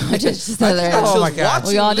chills right now. I just said that right Oh now. my God.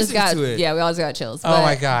 We all just got, to it. yeah, we all just got chills. Oh But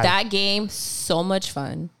my God. That game, so much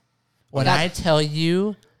fun. when got- I tell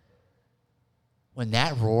you, when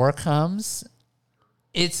that roar comes,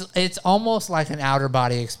 it's almost like an outer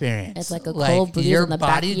body experience. It's like a cold breeze your on the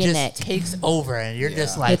back body of your just neck. takes over, and you're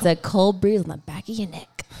just like It's a cold breeze on the back of your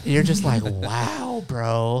neck. you're just like wow,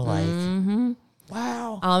 bro, like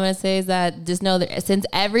wow. All I'm going to say is that just know that since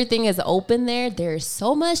everything is open there's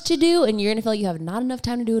so much to do, and you're going to feel like you have not enough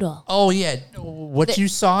time to do it all. Oh yeah, what you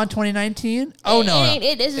saw in 2019? Oh no,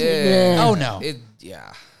 It is oh no.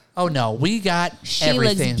 Yeah. Oh no, we got She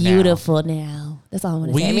everything looks now. beautiful now. That's all I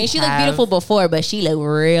want to say. I We mean, she looked have- beautiful before, but she look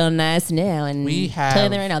real nice now. And We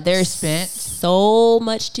telling you have right now, there's spent- so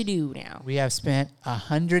much to do now. We have spent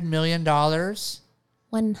 $100 million.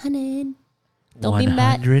 100. Don't be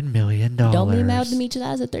mad. $100 million. Don't be mad with me.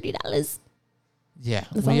 $2 at $30. Yeah,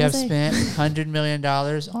 That's all we I'm have saying. spent $100 million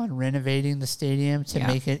on renovating the stadium to Yeah.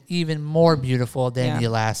 make it even more beautiful than Yeah. you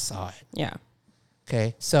last saw it. Yeah.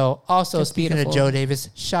 Okay, so also Just speaking beautiful. of Joe Davis,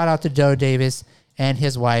 shout out to Joe Davis and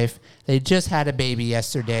his wife. They just had a baby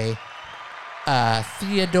yesterday.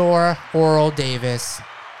 Theodore Oral Davis,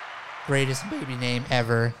 greatest baby name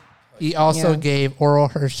ever. He also Yeah. gave Oral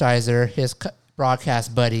Hershiser, his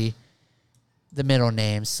broadcast buddy, the middle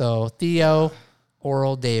name. So Theo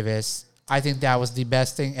Oral Davis. I think that was the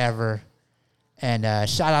best thing ever. And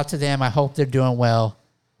shout out to them. I hope they're doing well.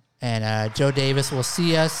 And Joe Davis will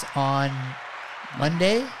see us on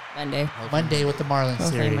Monday with the Marlins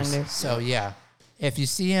Hopefully series. Monday. So yeah, if you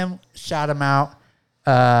see him, shout him out.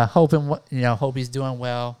 Hope he's doing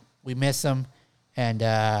well. We miss him, and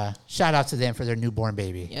shout out to them for their newborn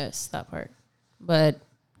baby. Yes, that part. But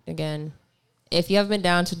again, if you haven't been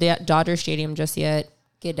down to the Dodger Stadium just yet,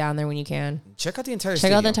 get down there when you can. Check out the entire Check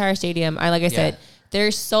stadium. out the entire stadium. Like I said,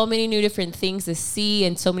 there's so many new different things to see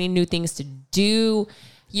and so many new things to do.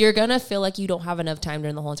 You're going to feel like you don't have enough time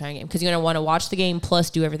during the whole entire game because you're going to want to watch the game plus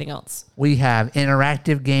do everything else. We have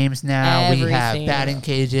interactive games now. We have Everything. batting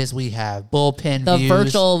cages. We have bullpen The views.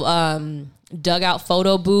 virtual dugout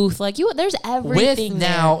photo booth. there's everything With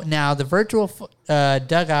there. now the virtual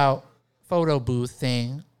dugout photo booth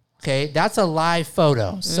thing. Okay, that's a live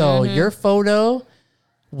photo. So Mm-hmm. your photo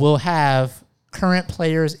will have current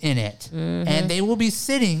players in it, Mm-hmm. and they will be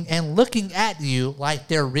sitting and looking at you like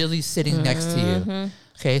they're really sitting next to you.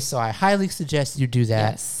 Okay, so I highly suggest you do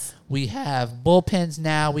that. Yes. We have bullpens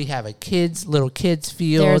now. We have a little kids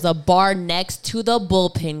field. There's a bar next to the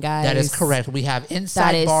bullpen, guys. That is correct. We have That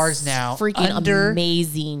inside is bars now. freaking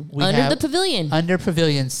amazing. we Under have- the pavilion. Under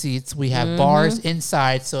pavilion seats, we have bars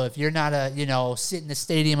inside. So if you're not a sit in the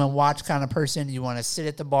stadium and watch kind of person, you want to sit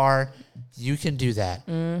at the bar, you can do that.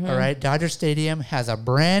 All right. Dodger Stadium has a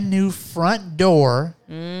brand new front door.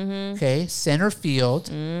 Okay, center field.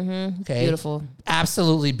 Okay, Beautiful.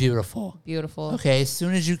 absolutely beautiful. Beautiful. Okay, as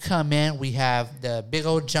soon as you come in, we have the big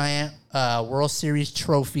old giant World Series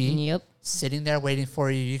trophy Yep. sitting there waiting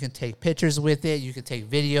for you. You can take pictures with it. You can take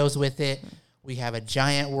videos with it. We have a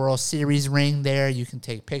giant World Series ring there. You can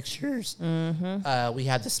take pictures. We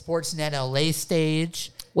have the Sportsnet LA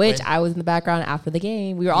stage. Which with- I was in the background after the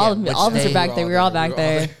game. We were all which of us they- are back there. We were all back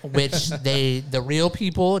there. which the real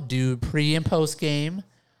people do pre and post game.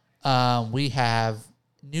 We have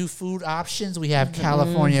new food options. We have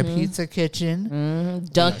California Pizza Kitchen.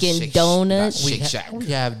 Dunkin' Shake- Donuts. Shake Shack. We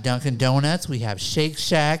have Dunkin' Donuts. We have Shake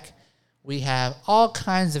Shack. We have all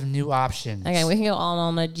kinds of new options. Okay, we can go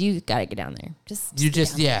on and on. You gotta get down there. Just You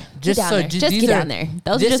just just down so there. Just these get are- down there.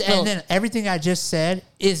 Those are this, just little- and then everything I just said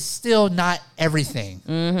is still not everything.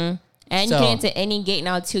 and you so- can enter any gate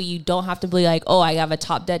now too. You don't have to be like, oh, I have a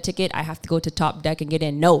top deck ticket. I have to go to top deck and get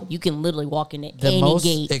in. No, you can literally walk into The any most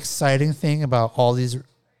gate. exciting thing about all these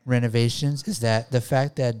renovations is that the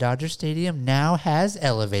fact that Dodger Stadium now has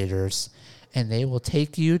elevators, and they will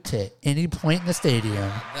take you to any point in the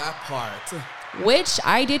stadium. That part. Which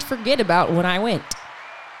I did forget about when I went.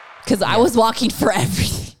 Because I was walking for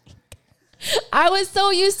everything. I was so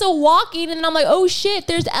used to walking, and I'm like, oh shit,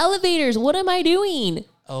 there's elevators. What am I doing?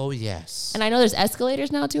 Oh yes, And I know there's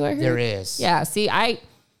escalators now too, I heard. there is. Yeah, see, I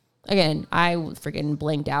freaking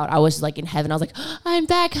blinked out. I was like in heaven. I was like, I'm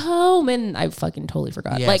back home. And I fucking totally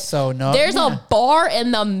forgot. Yeah, like, so no- there's yeah. a bar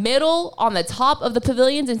in the middle on the top of the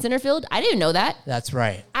pavilions in center field. I didn't know that. That's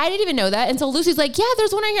right. I didn't even know that. And so Lucy's like, yeah,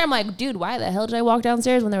 there's one right here. I'm like, dude, why the hell did I walk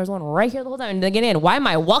downstairs when there was one right here the whole time and then get in? Why am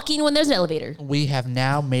I walking when there's an elevator? We have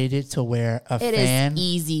now made it to where It is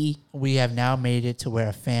easy. we have now made it to where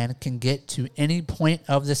a fan can get to any point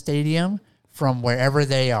of the stadium from wherever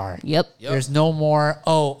they are. Yep. There's no more,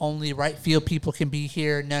 only right field people can be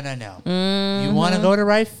here. No. You want to go to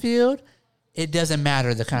right field? It doesn't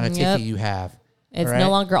matter the kind of Yep. ticket you have. It's right? no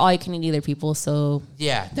longer all you can eat either, people. So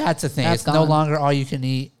Yeah, that's the thing. That's It's no gone. longer all you can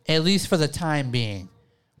eat, at least for the time being.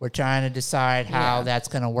 We're trying to decide how Yeah. that's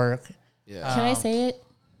going to work. Yeah. can I say it?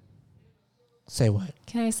 Say what?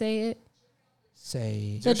 Can I say it?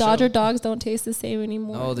 Say. The Dodger dogs don't taste the same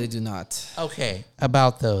anymore. No, they do not. Okay,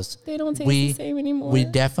 about those. They don't taste We, the same anymore. we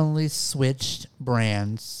definitely switched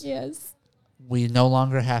brands. Yes. We no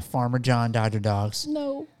longer have Farmer John Dodger dogs.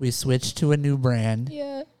 No. We switched to a new brand.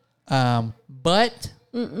 Yeah. But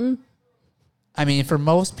I mean, for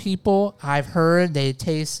most people, I've heard they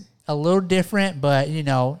taste a little different, but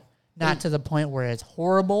not to the point where it's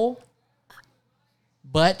horrible.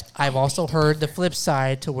 But I've also heard the flip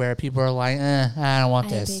side to where people are like, I don't want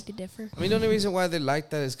this. to differ. I mean, the only reason why they like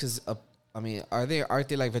that is because, aren't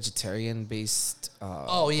they like vegetarian based?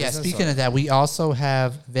 Oh, yeah. business, Speaking or- of that, we also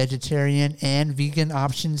have vegetarian and vegan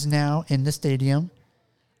options now in the stadium.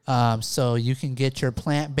 So you can get your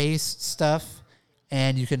plant-based stuff,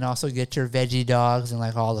 and you can also get your veggie dogs and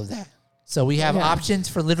like all of that. So we have options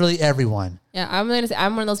for literally everyone. Yeah, I'm gonna say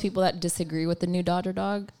I'm one of those people that disagree with the new Dodger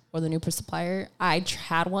dog or the new supplier. I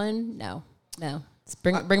had one. No.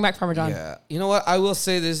 Bring back Parmesan. Yeah. You know what? I will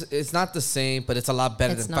say this. It's not the same, but it's a lot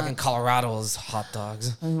better It's than not. fucking Colorado's hot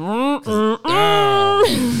dogs.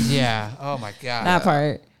 Yeah. Oh, my God. That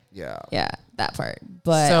part. Yeah. Yeah, that part.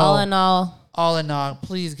 But So- all in all,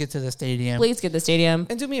 please get to the stadium. please get the stadium.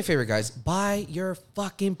 And do me a favor, guys. Buy your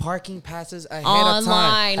fucking parking passes ahead of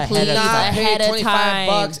Online, time. please, Ahead of time. Not ahead pay of 25 time.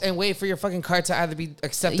 bucks and wait for your fucking card to either be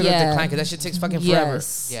accepted or Yeah. declined, because that shit takes fucking forever.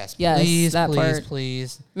 Yes, Yes, please, that please, part.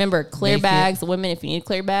 please. Remember, clear Make it- bags. Women, if you need a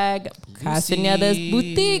clear bag, Castaneda's see.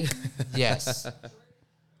 Boutique. Yes.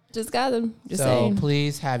 Just got them. Just So saying.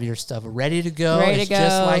 please have your stuff ready to go. Ready to It's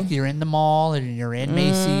just go. like you're in the mall and you're in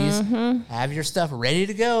Macy's. Have your stuff ready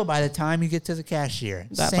to go by the time you get to the cashier.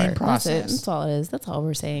 That Same part. process. That's all it is. That's all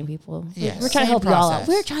we're saying, people. Yeah, We're trying to same help y'all out. process.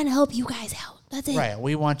 We're trying to help you guys out. That's it. Right.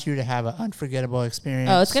 We want you to have an unforgettable experience.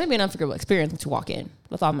 Oh, it's gonna be an unforgettable experience to walk in.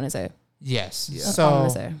 That's all I'm gonna say. Yes. That's all I'm gonna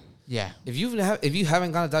So, say. yeah. If you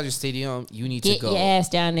haven't gone to Dodger Stadium, you need Get to go. your ass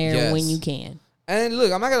down there Yes. when you can. And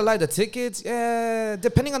look, I'm not gonna lie, the tickets, yeah,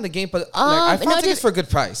 depending on the game, but I found no, tickets just- for a good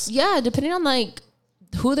price. Yeah, depending on like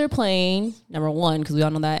who they're playing. Number one, because we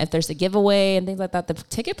all know that if there's a giveaway and things like that, the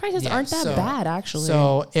ticket prices Yeah, aren't that so- bad actually.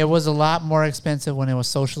 So it was a lot more expensive when it was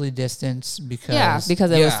socially distanced because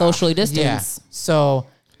because it was Yeah. socially Yeah. distanced. So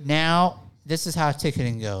now this is how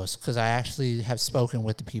ticketing goes because I actually have spoken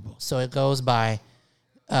with the people. So it goes by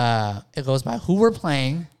who we're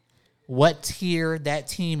playing, what tier that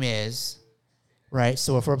team is, right?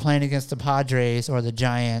 So if we're playing against the Padres or the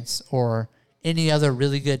Giants or any other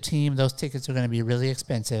really good team, those tickets are going to be really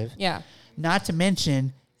expensive. Yeah. Not to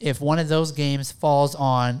mention if one of those games falls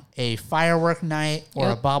on a firework night or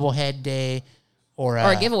Yep. a bobblehead day or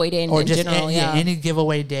Or a giveaway day in general, any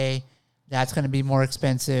giveaway day, that's going to be more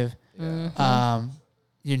expensive.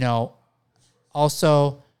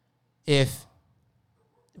 Also, if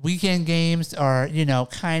weekend games are,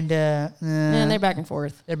 kind of, And they're back and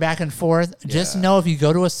forth. they're back and forth. Just Yeah. know if you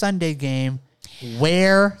go to a Sunday game,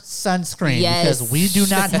 wear sunscreen Yes. because we do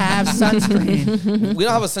not have sunscreen. We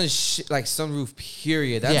don't have a sunroof,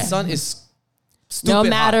 period. That Yeah. sun is stupid No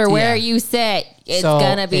matter hot. where Yeah. you sit, it's So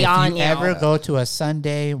gonna be if on you you. ever go to a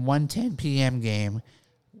Sunday 1:10 p.m. game,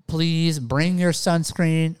 please bring your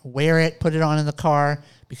sunscreen, wear it, put it on in the car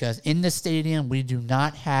because in the stadium we do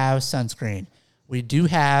not have sunscreen. We do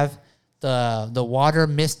have the water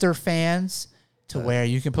mister fans to where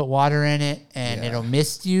you can put water in it and it'll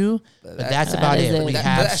mist you, but that's about is it. it. We That-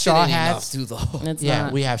 have That shit straw ain't hats. enough, too, though. It's Yeah,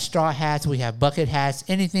 not. we have straw hats, we have bucket hats,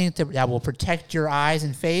 anything that will protect your eyes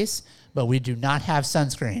and face, but we do not have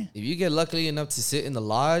sunscreen. If you get lucky enough to sit in the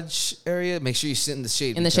lodge area, make sure you sit in the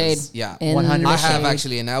shade. In the because- shade. Yeah. In 100%. I the have shade.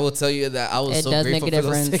 actually, and I will tell you that I was It so does make grateful a for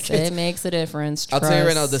those difference. tickets. It makes a difference. I'll tell you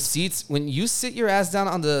right now, the Trust. seats, when you sit your ass down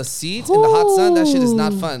on the seats in the hot sun, that shit is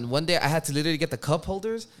not fun. One day I had to literally get the cup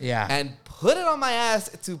holders Yeah. and put it on my ass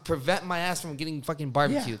to prevent my ass from getting fucking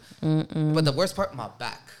barbecued. But the worst part, my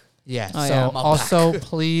back. Yeah. Oh, so yeah. My also,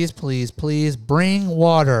 please, please, please bring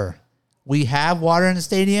water. We have water in the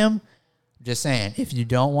stadium. Just saying, if you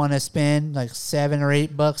don't want to spend like $7 or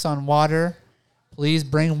 $8 on water, please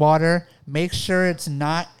bring water. Make sure it's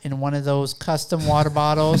not in one of those custom water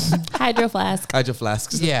bottles. Hydro flask. Hydro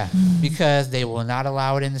flasks. Yeah, because they will not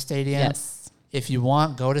allow it in the stadium. Yes. If you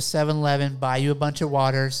want, go to 7-Eleven, buy you a bunch of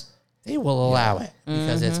waters. They will allow it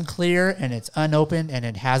because it's clear and it's unopened and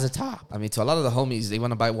it has a top. I mean, to a lot of the homies, they want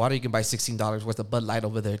to buy water. You can buy $16 worth of Bud Light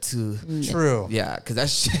over there too. True. Yeah, because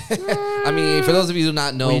that's. I mean, for those of you who do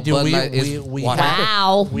not know, We do- Bud we- Light is we water. have-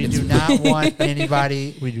 Wow. We do not want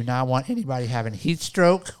anybody. We do not want anybody having heat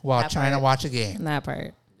stroke while That trying to part. watch a game. That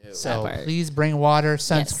part. So part. please bring water, Yes.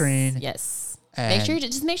 sunscreen. Yes. And- Make sure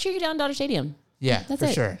just make sure you're down Dodger Stadium. Yeah, That's for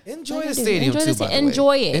it. sure. Enjoy Like the I do. stadium Enjoy too. the By sta- the way.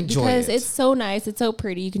 enjoy it Enjoy because it. it's so nice. It's so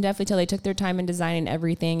pretty. You can definitely tell they took their time in designing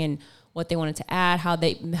everything and what they wanted to add, how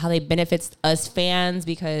they benefits us fans.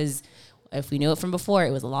 Because if we knew it from before, it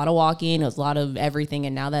was a lot of walking, it was a lot of everything,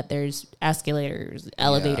 and now that there's escalators,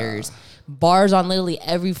 elevators, bars on literally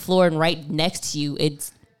every floor and right next to you, it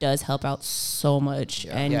does help out so much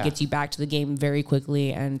and Yeah. gets you back to the game very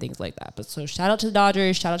quickly and things like that. But so shout out to the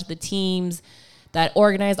Dodgers, shout out to the teams that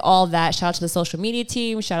organized all that. Shout out to the social media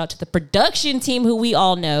team. Shout out to the production team, who we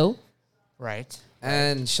all know. Right.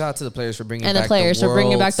 And shout out to the players for bringing And back the players for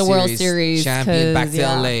bringing back the World Series champion back 'cause, to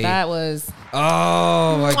LA. That was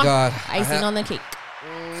Oh my God. icing on the cake.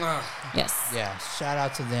 Yes. Yeah. Shout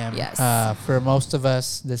out to them. Yes. For most of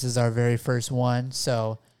us, this is our very first one.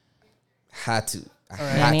 So Had to. I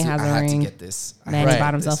Manny had has to. a I had to ring. get this. I Manny had to bought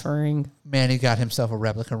get himself this. a ring. Manny got himself a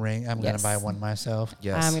replica ring. I'm gonna Yes. buy one myself.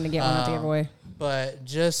 Yes. I'm gonna get one to give away. But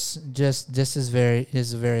just this is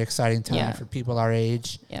a very exciting time Yeah. for people our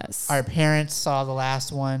age. Yes. Our parents saw the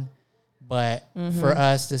last one, but Mm-hmm. for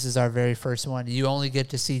us, this is our very first one. You only get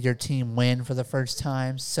to see your team win for the first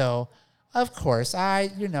time. So, of course, I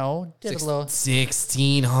did a little.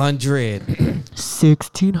 1,600.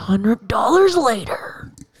 $1,600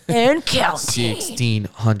 later and counting.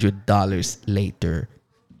 $1,600 later.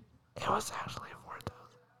 It was actually worth it.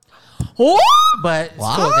 What? But it's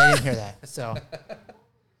cool. They didn't hear that. So,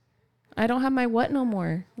 I don't have my what no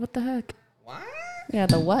more. What the heck? What? Yeah,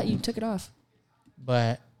 the what? You took it off.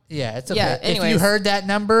 but yeah, it's okay. Yeah, If you anyways. heard that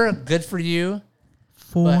number, good for you.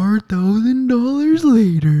 $4,000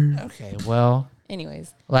 later. Okay, well,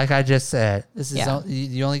 Anyways, like I just said, this is Yeah.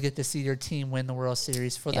 you only get to see your team win the World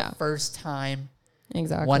Series for Yeah. the first time,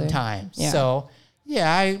 exactly. one time. Yeah. So,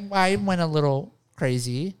 yeah, I went a little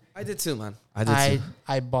crazy. I did too, man. I did too.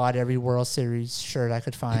 I bought every World Series shirt I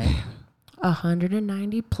could find.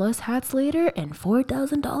 190 plus hats later and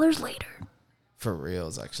 $4,000 later. For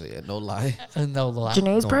reals, actually. No lie. No lie.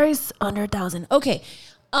 Janae's price under 1,000. Okay.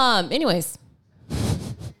 Anyways.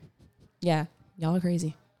 Yeah, y'all are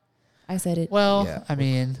crazy. I said it. Well, Yeah. I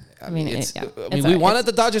mean, mean, It's, yeah. I It's mean, all we right. wanted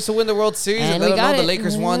the Dodgers to win the World Series, and And let we them got know it. the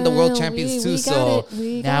Lakers won the World We Champions too. got So it.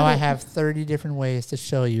 We now got I it. have 30 different ways to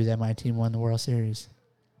show you that my team won the World Series.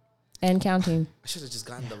 And counting. I should have just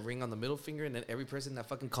gotten the ring on the middle finger, and then every person that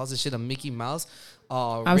fucking calls this shit a Mickey Mouse.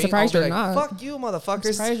 I'm ring, surprised I'll be you're not. Fuck you, motherfuckers.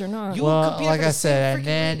 I'm surprised you're not. You Well, compete like for I the same said, and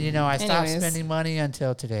freaking then, I stopped Anyways. spending money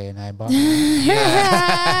until today, and I bought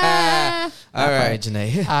All right,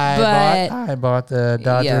 Janae. I bought the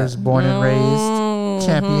Dodgers born and raised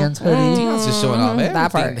champions hoodie. Dion's just showing off everything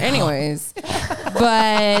That part. now. Anyways.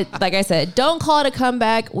 But like I said, don't call it a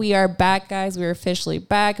comeback. We are back, guys. We're officially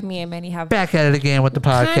back. Me and Manny have Back at it again with the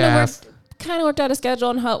podcast. kind of worked out a schedule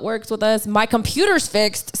on how it works with us. My computer's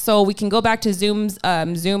fixed, so we can go back to Zoom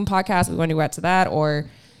podcast. We want to go back to that, or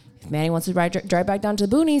if Manny wants to drive back down to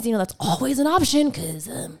the boonies, that's always an option because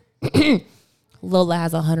Lola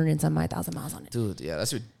has 100 and some odd thousand miles on it. Dude, yeah,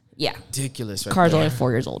 that's Yeah, ridiculous. Right car's there. only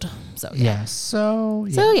 4 years old, so Yeah. So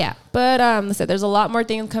yeah. But listen, there's a lot more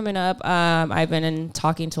things coming up. I've been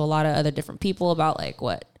talking to a lot of other different people about like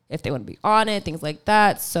what if they want to be on it, things like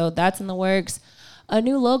that. So that's in the works. A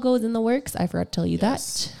new logo is in the works. I forgot to tell you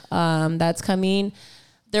that. That's coming.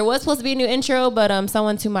 There was supposed to be a new intro, but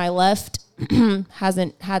someone to my left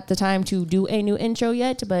hasn't had the time to do a new intro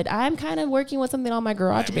yet. But I'm kind of working with something on my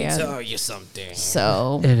garage band. Tell you something.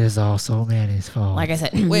 So, it is also Manny's fault. like I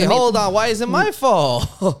said, Wait, hold on. Why is it my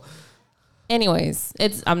fault? anyways,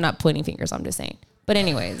 I'm not pointing fingers. I'm just saying. But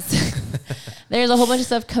anyways, there's a whole bunch of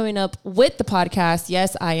stuff coming up with the podcast.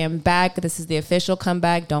 Yes, I am back. This is the official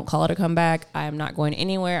comeback. Don't call it a comeback. I am not going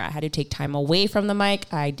anywhere. I had to take time away from the mic.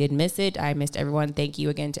 I did miss it. I missed everyone. Thank you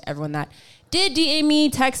again to everyone that did DM me,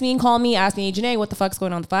 text me, and call me, ask me, Janae, what the fuck's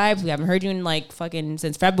going on with the vibes? We haven't heard you in like fucking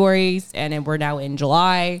since February, and then we're now in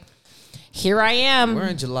July. Here I am. We're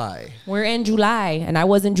in July. We're in July, and I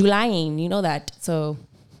wasn't Julying. You know that. So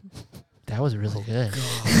That was really good.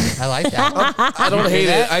 I like that. I don't hate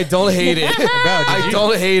it. I don't hate it. I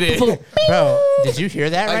don't hate it. Bro, did you hear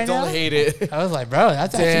that I right don't now? hate it. I was like, bro,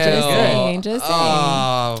 that's Damn. actually just pretty good. saying, just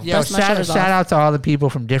saying. Yo, Brush my shoulders off. shout out to all the people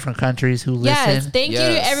from different countries who Yes, listen. thank you to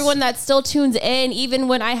Yes. everyone that still tunes in, even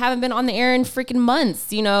when I haven't been on the air in freaking months.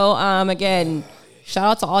 Again, shout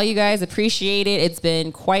out to all you guys. Appreciate it. It's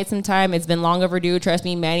been quite some time. It's been long overdue. Trust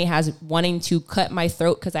me, Manny has wanting to cut my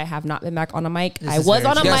throat because I have not been back on a mic. I is was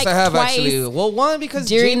very on a true. mic Yes, I have twice. actually. Well, one, because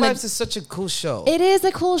During the- J-Vibes is such a cool show. It is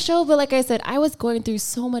a cool show, but like I said, I was going through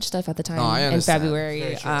so much stuff at the time No, I in understand. February.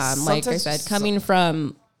 Very true. Like I Sometimes- said, coming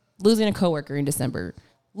from losing a coworker in December,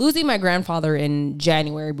 losing my grandfather in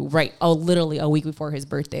January, literally a week before his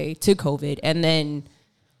birthday to COVID, and then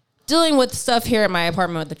dealing with stuff here at my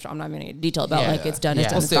apartment with I'm not going to detail about Yeah. like it's done, Yeah.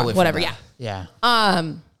 it's done, We'll it's stay gone, away from whatever. that. Yeah.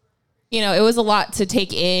 Yeah. It was a lot to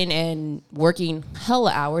take in and working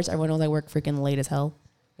hella hours. Everyone knows I work freaking late as hell.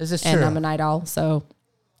 This is And true. I'm a night owl. So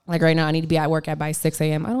like right now I need to be at work by 6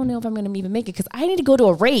 a.m. I don't know if I'm going to even make it because I need to go to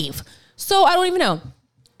a rave. So I don't even know.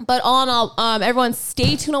 But all in all, everyone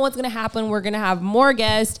stay tuned on what's going to happen. We're going to have more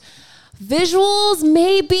guests. Visuals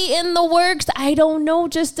may be in the works. I don't know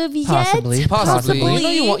just of yet. Possibly. Possibly.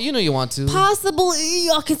 You know you want to. Possibly.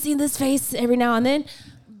 Y'all can see this face every now and then.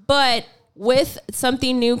 But with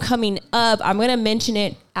something new coming up, I'm going to mention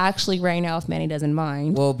it actually right now if Manny doesn't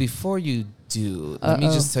mind. Well, before you do, let me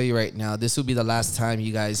just tell you right now, this will be the last time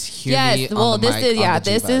you guys hear me on the mic.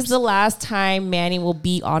 This is the last time Manny will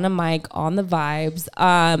be on a mic on the vibes.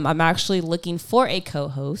 I'm actually looking for a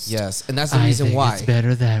co-host. Yes, and that's the reason why. It's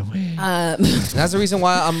better that way. That's the reason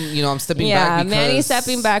why I'm stepping back. Yeah, Manny's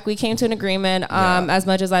stepping back. We came to an agreement. As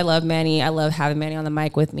much as I love Manny, I love having Manny on the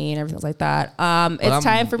mic with me and everything like that. It's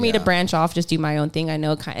time for me to branch off, just do my own thing. I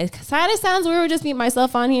know it kind of sounds weird, just meet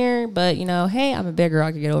myself on here, but hey, I'm a big girl.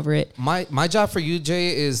 I can get over it. My job for you,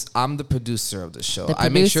 Jay, is I'm the producer of the show. The producer I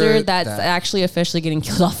make sure that's actually officially getting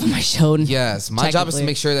killed off of my show. Yes, my job is to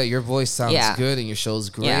make sure that your voice sounds good and your show's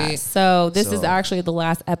great. Yeah. So this is actually the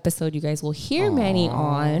last episode you guys will hear Manny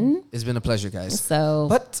on. It's been a pleasure, guys. So,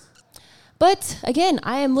 but again,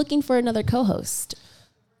 I am looking for another co-host.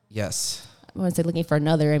 Yes. I want to say looking for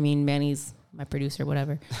another. I mean, Manny's my producer,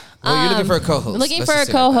 whatever. Well, you're looking for a co-host. Looking for a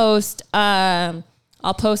co-host. I'll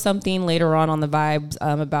post something later on the vibes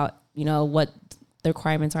about what the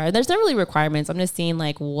requirements are. There's not really requirements. I'm just seeing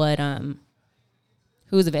what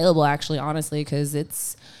who's available actually, honestly,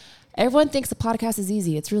 because everyone thinks the podcast is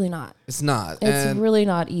easy. It's really not. It's not. It's really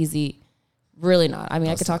not easy. Really not. I mean,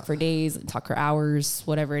 I could talk for days, talk for hours,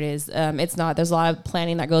 whatever it is. It's not. There's a lot of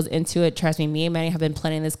planning that goes into it. Trust me and Manny have been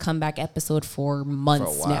planning this comeback episode for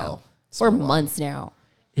months now. For months now.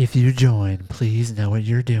 If you join, please know what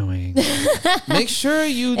you're doing. Make sure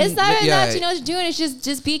you. It's not even that you know what you're doing. It's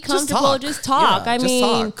just be comfortable. Just talk. Yeah, I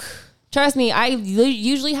mean, trust me. I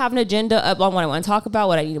usually have an agenda up on what I want to talk about,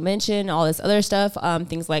 what I need to mention, all this other stuff,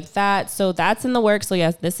 things like that. So that's in the works. So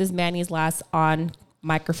yes, this is Manny's last on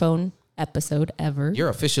microphone episode ever. You're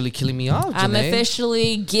officially killing me off, Janae. I'm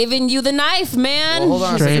officially giving you the knife, man. Well, hold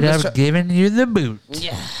on. Straight up giving you the boot.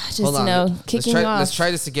 Yeah, just kicking let's off. Let's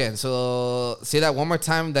try this again. So say that one more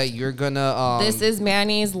time that you're gonna. This is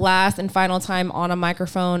Manny's last and final time on a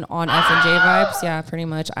microphone on FNJ Vibes. Yeah, pretty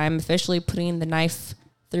much. I'm officially putting the knife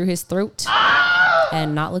through his throat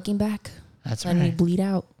and not looking back. That's letting you bleed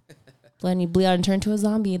out. Letting you bleed out and turn to a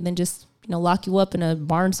zombie and then just lock you up in a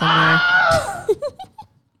barn somewhere.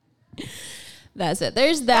 That's it.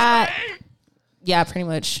 There's that. Yeah, pretty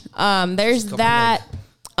much. There's that.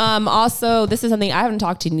 Also, this is something I haven't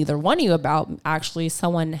talked to neither one of you about. Actually,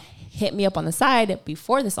 someone hit me up on the side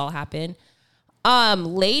before this all happened.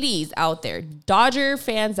 Ladies out there, Dodger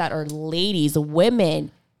fans that are ladies,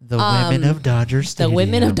 women. The women of Dodger Stadium. The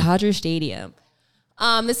women of Dodger Stadium.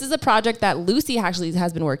 This is a project that Lucy actually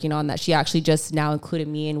has been working on that she actually just now included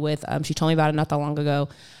me in with. She told me about it not that long ago.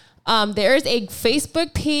 There's a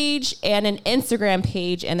Facebook page and an Instagram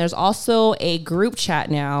page, and there's also a group chat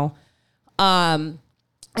now.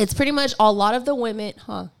 It's pretty much a lot of the women,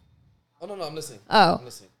 huh? Oh, no, I'm listening. Oh. I'm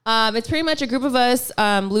listening. It's pretty much a group of us,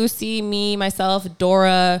 Lucy, me, myself,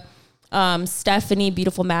 Dora, Stephanie,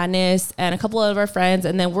 Beautiful Madness, and a couple of our friends.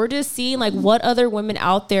 And then we're just seeing what other women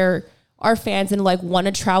out there are fans and want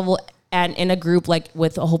to travel and in a group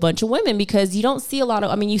with a whole bunch of women, because you don't see a lot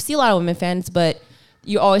of, you see a lot of women fans, but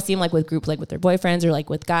you always see them with group, with their boyfriends or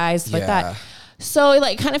with guys, like that. So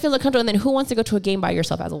it kind of feels uncomfortable. And then who wants to go to a game by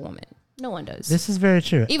yourself as a woman? No one does. This is very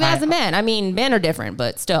true. Even as a man. Men are different,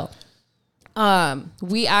 but still.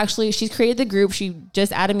 She's created the group. She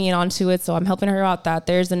just added me in onto it, so I'm helping her out that.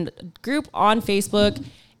 There's a group on Facebook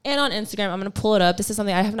and on Instagram. I'm going to pull it up. This is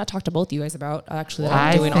something I have not talked to both of you guys about, actually, that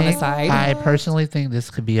I'm doing on the side. I personally think this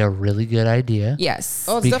could be a really good idea. Yes.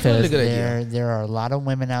 Oh, it's definitely a good idea. There are a lot of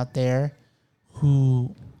women out there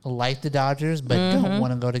who like the Dodgers but don't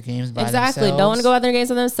want to go to games by themselves. Exactly. Don't want to go out their games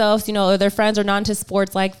by themselves. Or their friends are not into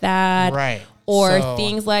sports like that. Right. Or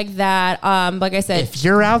things like that. Like I said, if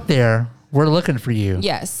you're out there, we're looking for you.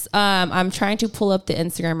 Yes. I'm trying to pull up the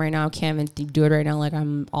Instagram right now. Can't even do it right now.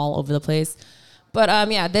 I'm all over the place. But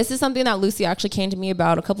this is something that Lucy actually came to me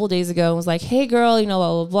about a couple of days ago and was like, hey girl,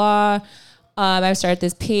 blah, blah, blah. I've started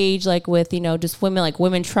this page with, just women,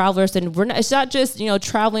 women travelers. And it's not just,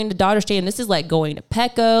 traveling to Dodger Stadium. This is going to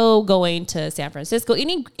Petco, going to San Francisco,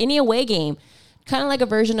 any away game. Kind of like a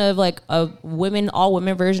version of a women, all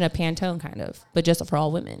women version of Pantone kind of, but just for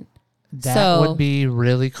all women. That would be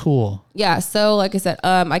really cool. Yeah. So like I said,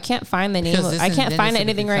 I can't find the name. I can't find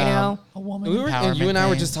anything right now. You and I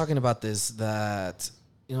were just talking about this, that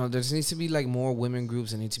there needs to be more women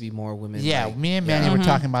groups. There need to be more women. Yeah, me and Manny were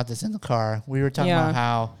talking about this in the car. We were talking about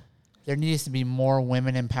how there needs to be more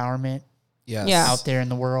women empowerment out there in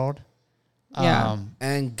the world. Yeah.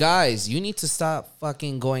 And guys, you need to stop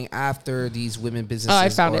fucking going after these women businesses I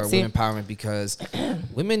found or it, see? women empowerment because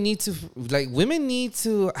women need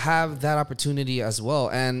to have that opportunity as well.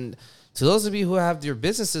 And to those of you who have your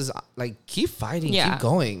businesses, like keep fighting, Yeah. keep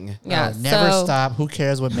going. Yeah. Never so- stop. Who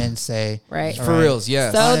cares what men say? Right. All For reals,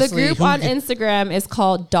 yes. So Honestly, the group who on can- Instagram is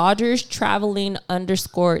called Dodgers Traveling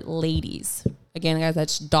 _ladies. Again, guys,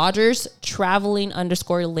 that's Dodgers Traveling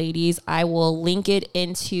 _ladies. I will link it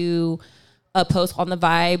into a post on the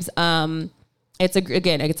vibes. It's a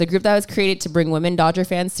group that was created to bring women Dodger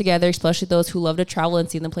fans together, especially those who love to travel and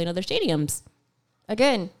see them play in other stadiums.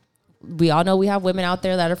 Again, we all know we have women out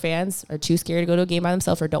there that are fans, are too scared to go to a game by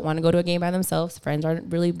themselves or don't want to go to a game by themselves. Friends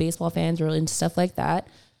aren't really baseball fans or into stuff like that.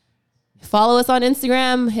 Follow us on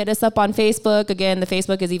Instagram. Hit us up on Facebook. Again, the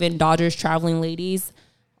Facebook is even Dodgers Traveling Ladies.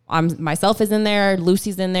 Myself is in there.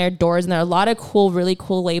 Lucy's in there. Dora's in there. A lot of really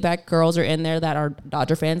cool layback girls are in there that are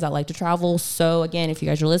Dodger fans that like to travel. So again, if you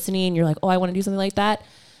guys are listening, you're like, oh, I want to do something like that.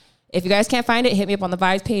 If you guys can't find it, hit me up on the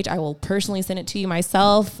Vibes page. I will personally send it to you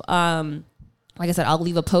myself. Like I said, I'll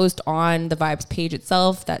leave a post on the Vibes page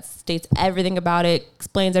itself that states everything about it,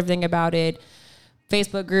 explains everything about it.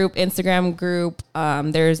 Facebook group, Instagram group.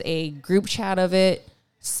 There's a group chat of it.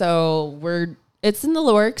 So it's in the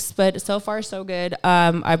works, but so far so good.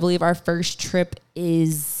 I believe our first trip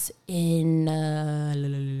is in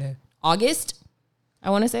August, I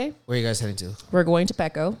want to say. Where are you guys heading to? We're going to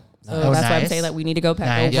Pecco. So Oh, that's why I'm nice. saying that we need to go Pecco.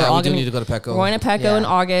 Nice. Yeah, all we do gonna- need to go to Pecco. We're going to Pecco in Yeah.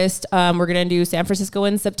 August. We're going to do San Francisco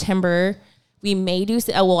in September. We may do,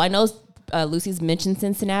 I know Lucy's mentioned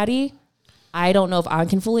Cincinnati. I don't know if I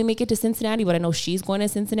can fully make it to Cincinnati, but I know she's going to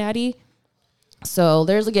Cincinnati. So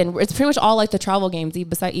it's pretty much all like the travel games,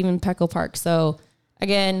 besides even Pecco Park. So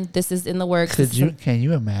again, this is in the works. Can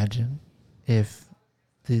you imagine if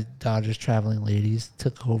the Dodgers Traveling Ladies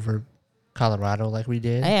took over Colorado like we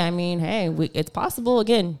did? Hey, I mean, it's possible.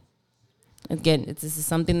 Again, this is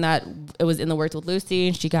something that it was in the works with Lucy,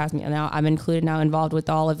 and she got me. And now I'm involved with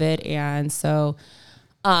all of it, and so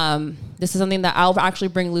this is something that I'll actually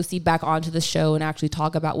bring Lucy back onto the show and actually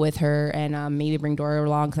talk about with her, and maybe bring Dora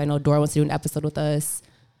along because I know Dora wants to do an episode with us.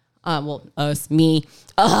 Me,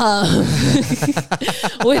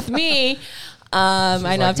 with me.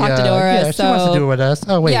 I know I've talked to Dora. Yeah, she wants to do it with us.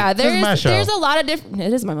 Oh wait, Yeah, this is my show. there's a lot of different.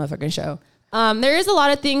 It is my motherfucking show. There is a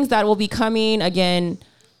lot of things that will be coming. Again,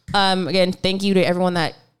 thank you to everyone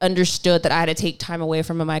that understood that I had to take time away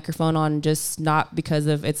from a microphone on just not because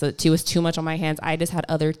of it was too much on my hands. I just had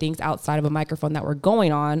other things outside of a microphone that were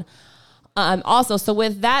going on. Also, so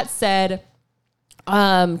with that said,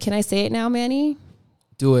 can I say it now, Manny?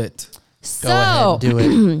 Do it. So, Go ahead,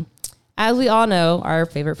 do it. as we all know, our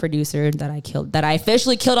favorite producer that I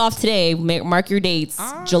officially killed off today, mark your dates,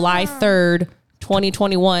 July 3rd,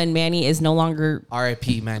 2021, Manny is no longer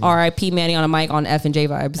R.I.P. man. R.I.P. Manny on a mic on FNJ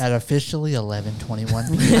Vibes. At officially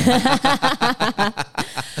 11:21 p.m. I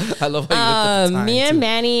love how you looked at the time, Me and too.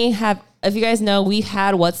 Manny have, if you guys know, we've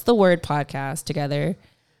had What's the Word podcast together.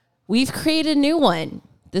 We've created a new one.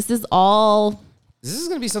 This is This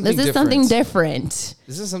is something different.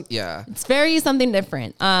 This is yeah. It's something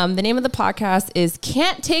different. The name of the podcast is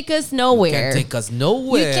Can't Take Us Nowhere. Can't take us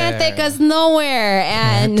nowhere. You can't take us nowhere.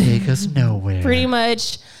 And Take us nowhere. pretty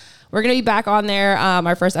much we're going to be back on there.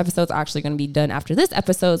 Our first episode's actually going to be done after this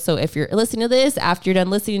episode. So if you're listening to this, after you're done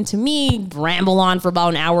listening to me ramble on for about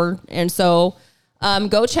an hour. And so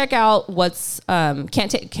go check out what's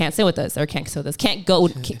can't sit with us or can't sit with us. Can't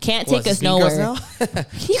take us nowhere. Now? You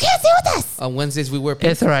can't sit with us. On Wednesdays we wear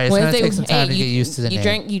pink. It's all right. It's gonna take some time to you- get used to the you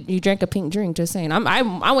name. You drank a pink drink. Just saying.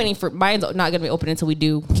 I'm waiting for mine's not going to be open until we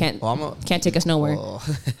do. Can't take us nowhere.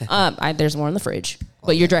 There's more in the fridge,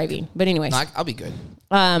 but you're driving. But anyway, No, I'll be good.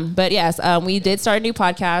 but yes, we did start a new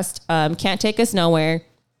podcast. Can't Take Us Nowhere.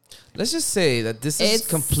 Let's just say that this is It's-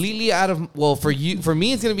 completely out of for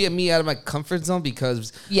me it's gonna be me out of my comfort zone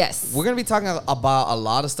because Yes, we're gonna be talking about a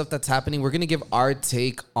lot of stuff that's happening. We're gonna give our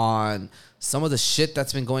take on some of the shit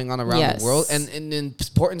that's been going on around Yes. the world and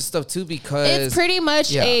important stuff too because it's pretty much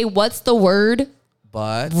yeah. a what's the word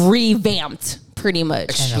but revamped, pretty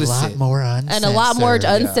much. And a lot explicit. more uncensored. And a lot more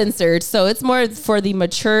uncensored. So it's more for the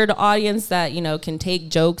matured audience that, can take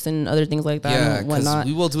jokes and other things like that yeah, and because whatnot.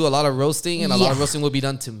 we will do a lot of roasting and a lot Yeah. of roasting will be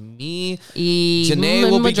done to me. Janae Janae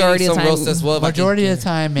will be getting some roast as well. if I can- Majority of the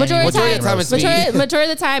time, man. Majority of Majority of the time it's me.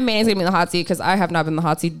 Majority of the time, Manny's gonna be in the hot seat because I have not been in the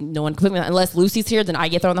hot seat. No one can put me on, unless Lucy's here. Then I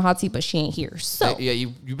get thrown in the hot seat, but she ain't here. So Yeah,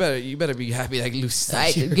 you better be happy like Lucy's not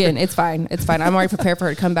here. again, it's fine. It's fine. I'm already prepared for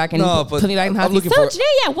her to come back and No, but put me back in the hot I'm seat. looking So for-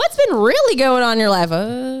 Janae, yeah, what's been really going on in your life?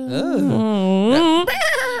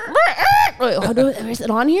 Wait, is it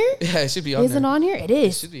on here? Yeah, it should be on Is there. it on here? It It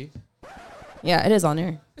is. should be. Yeah, it is on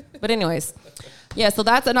here. But anyways, yeah, so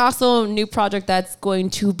that's an also new project that's going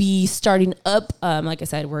to be starting up. Like I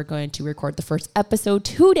said, we're going to record the first episode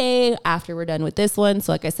today after we're done with this one.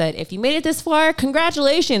 So like I said, if you made it this far,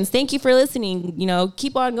 congratulations. Thank you for listening. You know,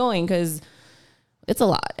 keep on going because it's a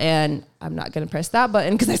lot. And I'm not going to press that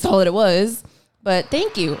button because I saw what it was. But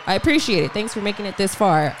thank you. I appreciate it. Thanks for making it this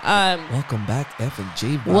far. Welcome back, F and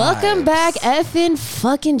J Vibes. Welcome back, effing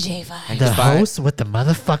fucking J Vibes. The host with the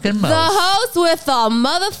motherfucking most. The host with the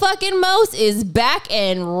motherfucking most is back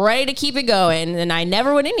and ready to keep it going. And I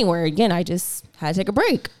never went anywhere. Again, I just had to take a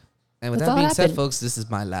break. And with That's that all being that said, happened. folks, this is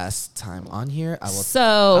my last time on here. I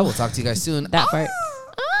So will talk to you guys soon. that part.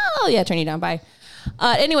 Oh yeah, turn you down. Bye.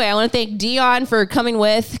 Anyway, I want to thank Dion for coming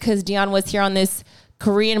with because Dion was here on this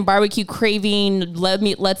Korean barbecue craving.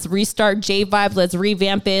 Let's restart J Vibes. Let's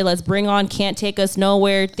revamp it. Let's bring on Can't Take Us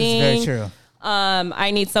Nowhere thing. That's very true. I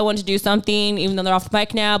need someone to do something, even though they're off the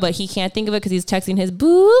mic now, but he can't think of it because he's texting his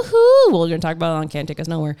boo-hoo. Well, we're going to talk about it on Can't Take Us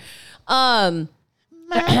Nowhere.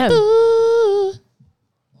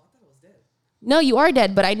 No, you are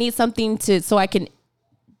dead, but I need something so I can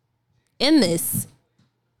end this.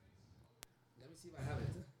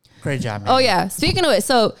 Great job, man. Oh yeah. Speaking of it,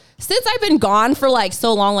 so since I've been gone for like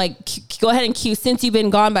so long, like go ahead and cue "Since You've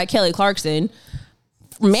Been Gone" by Kelly Clarkson.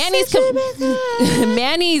 Manny's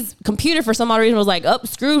computer for some odd reason was like, "Oh,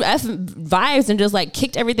 screw F vibes," and just like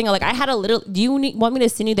kicked everything. Like I had a little. Do you want me to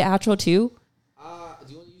send you the outro too?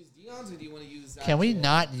 Do you want to use Dion's or do you want to use? Can we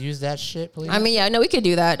not use that shit, please? I mean, yeah, no, we could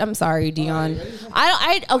do that. I'm sorry, Dion.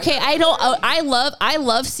 I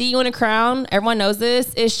love See You in a Crown. Everyone knows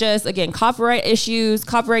this. It's just, again, copyright issues,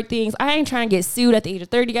 copyright things. I ain't trying to get sued at the age of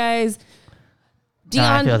 30, guys. Dion,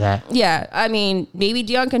 I feel that. Yeah, I mean, maybe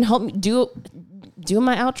Dion can help me do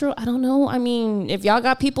my outro. I don't know. I mean, if y'all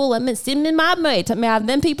got people, let me send them my way. Have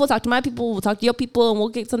them people talk to my people. We'll talk to your people, and we'll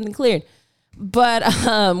get something cleared. But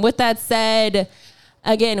with that said,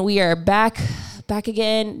 again, we are back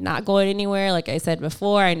again, not going anywhere. Like I said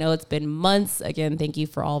before, I know it's been months. Again, thank you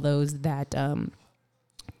for all those that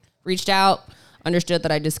reached out, understood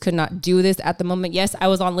that I just could not do this at the moment. Yes, I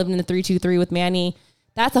was on Living in the 323 with Manny.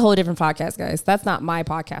 That's a whole different podcast, guys. That's not my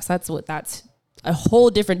podcast. That's a whole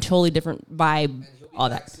different, totally different vibe, all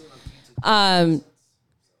that.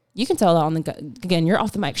 You can tell that on again, you're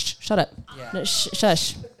off the mic. Shut up. Yeah.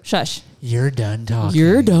 Shush. You're done talking.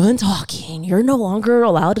 You're done talking. You're no longer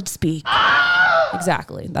allowed to speak.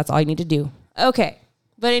 Exactly. That's all you need to do. Okay.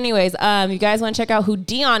 But anyways, you guys want to check out who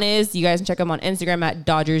Dion is, you guys can check him on Instagram at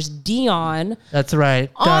Dodgers Dion. That's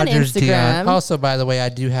right. On Dodgers Instagram. Dion. Also, by the way, I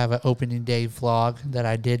do have an opening day vlog that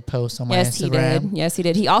I did post on my Instagram. Yes, he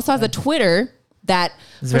did. He also has a Twitter that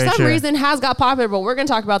It's for very some true. reason has got popular, but we're going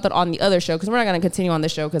to talk about that on the other show because we're not going to continue on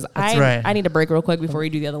this show because right. I need a break real quick before we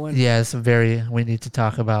do the other one. Yes, we need to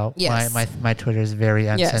talk about Yes. my Twitter is very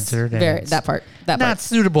uncensored. Yes, and that part. not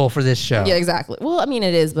suitable for this show. Yeah, exactly. Well, I mean,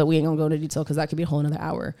 it is, but we ain't going to go into detail because that could be a whole another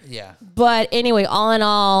hour. Yeah. But anyway, all in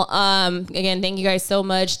all, again, thank you guys so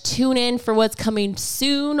much. Tune in for what's coming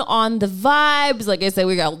soon on the vibes. Like I said,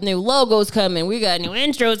 we got new logos coming. We got new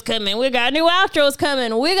intros coming. We got new outros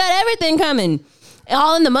coming. We got everything coming.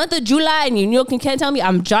 All in the month of July. And you can't tell me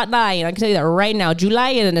I'm July. I can tell you that right now.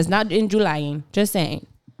 July, and it's not in July. Just saying.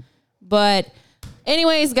 But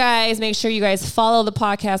anyways, guys, make sure you guys follow the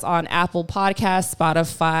podcast on Apple Podcasts,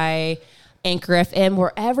 Spotify, Anchor FM,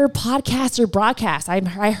 wherever podcasts are broadcast.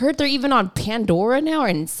 I heard they're even on Pandora now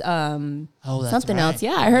and that's something right. else.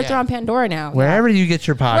 Yeah, I heard Yeah. they're on Pandora now. Wherever you get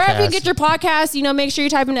your podcast. Wherever you get your podcast, make sure you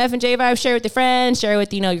type in F and J Vibes, share it with your friends, share it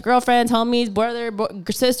with, your girlfriends, homies,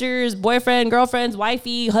 sisters, boyfriend, girlfriends,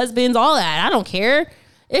 wifey, husbands, all that. I don't care.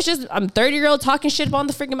 It's just, I'm 30-year-old talking shit on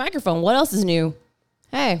the freaking microphone. What else is new?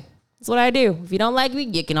 Hey, that's what I do. If you don't like me,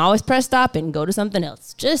 you can always press stop and go to something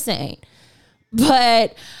else. Just saying.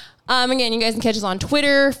 But, again, you guys can catch us on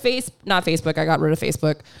Twitter, not Facebook. I got rid of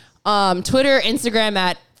Facebook. Twitter, Instagram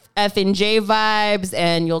at FNJ Vibes,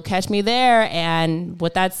 and you'll catch me there. And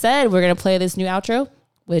with that said, we're going to play this new outro,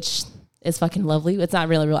 which is fucking lovely. It's not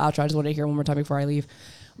really a real outro. I just want to hear one more time before I leave.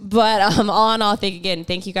 But all in all,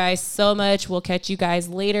 thank you guys so much. We'll catch you guys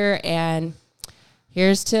later. And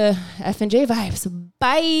here's to FNJ Vibes.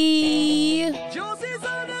 Bye. Josie's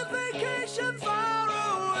on a vacation far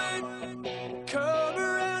away. Come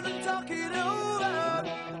around and talk it over.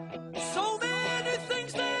 So many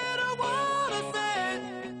things that I wanna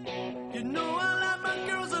say. You know I like my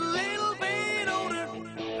girls a little bit older.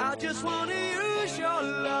 I just wanna use your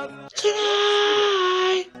love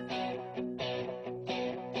tonight.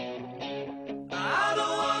 I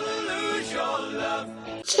don't wanna lose your love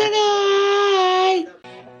tonight.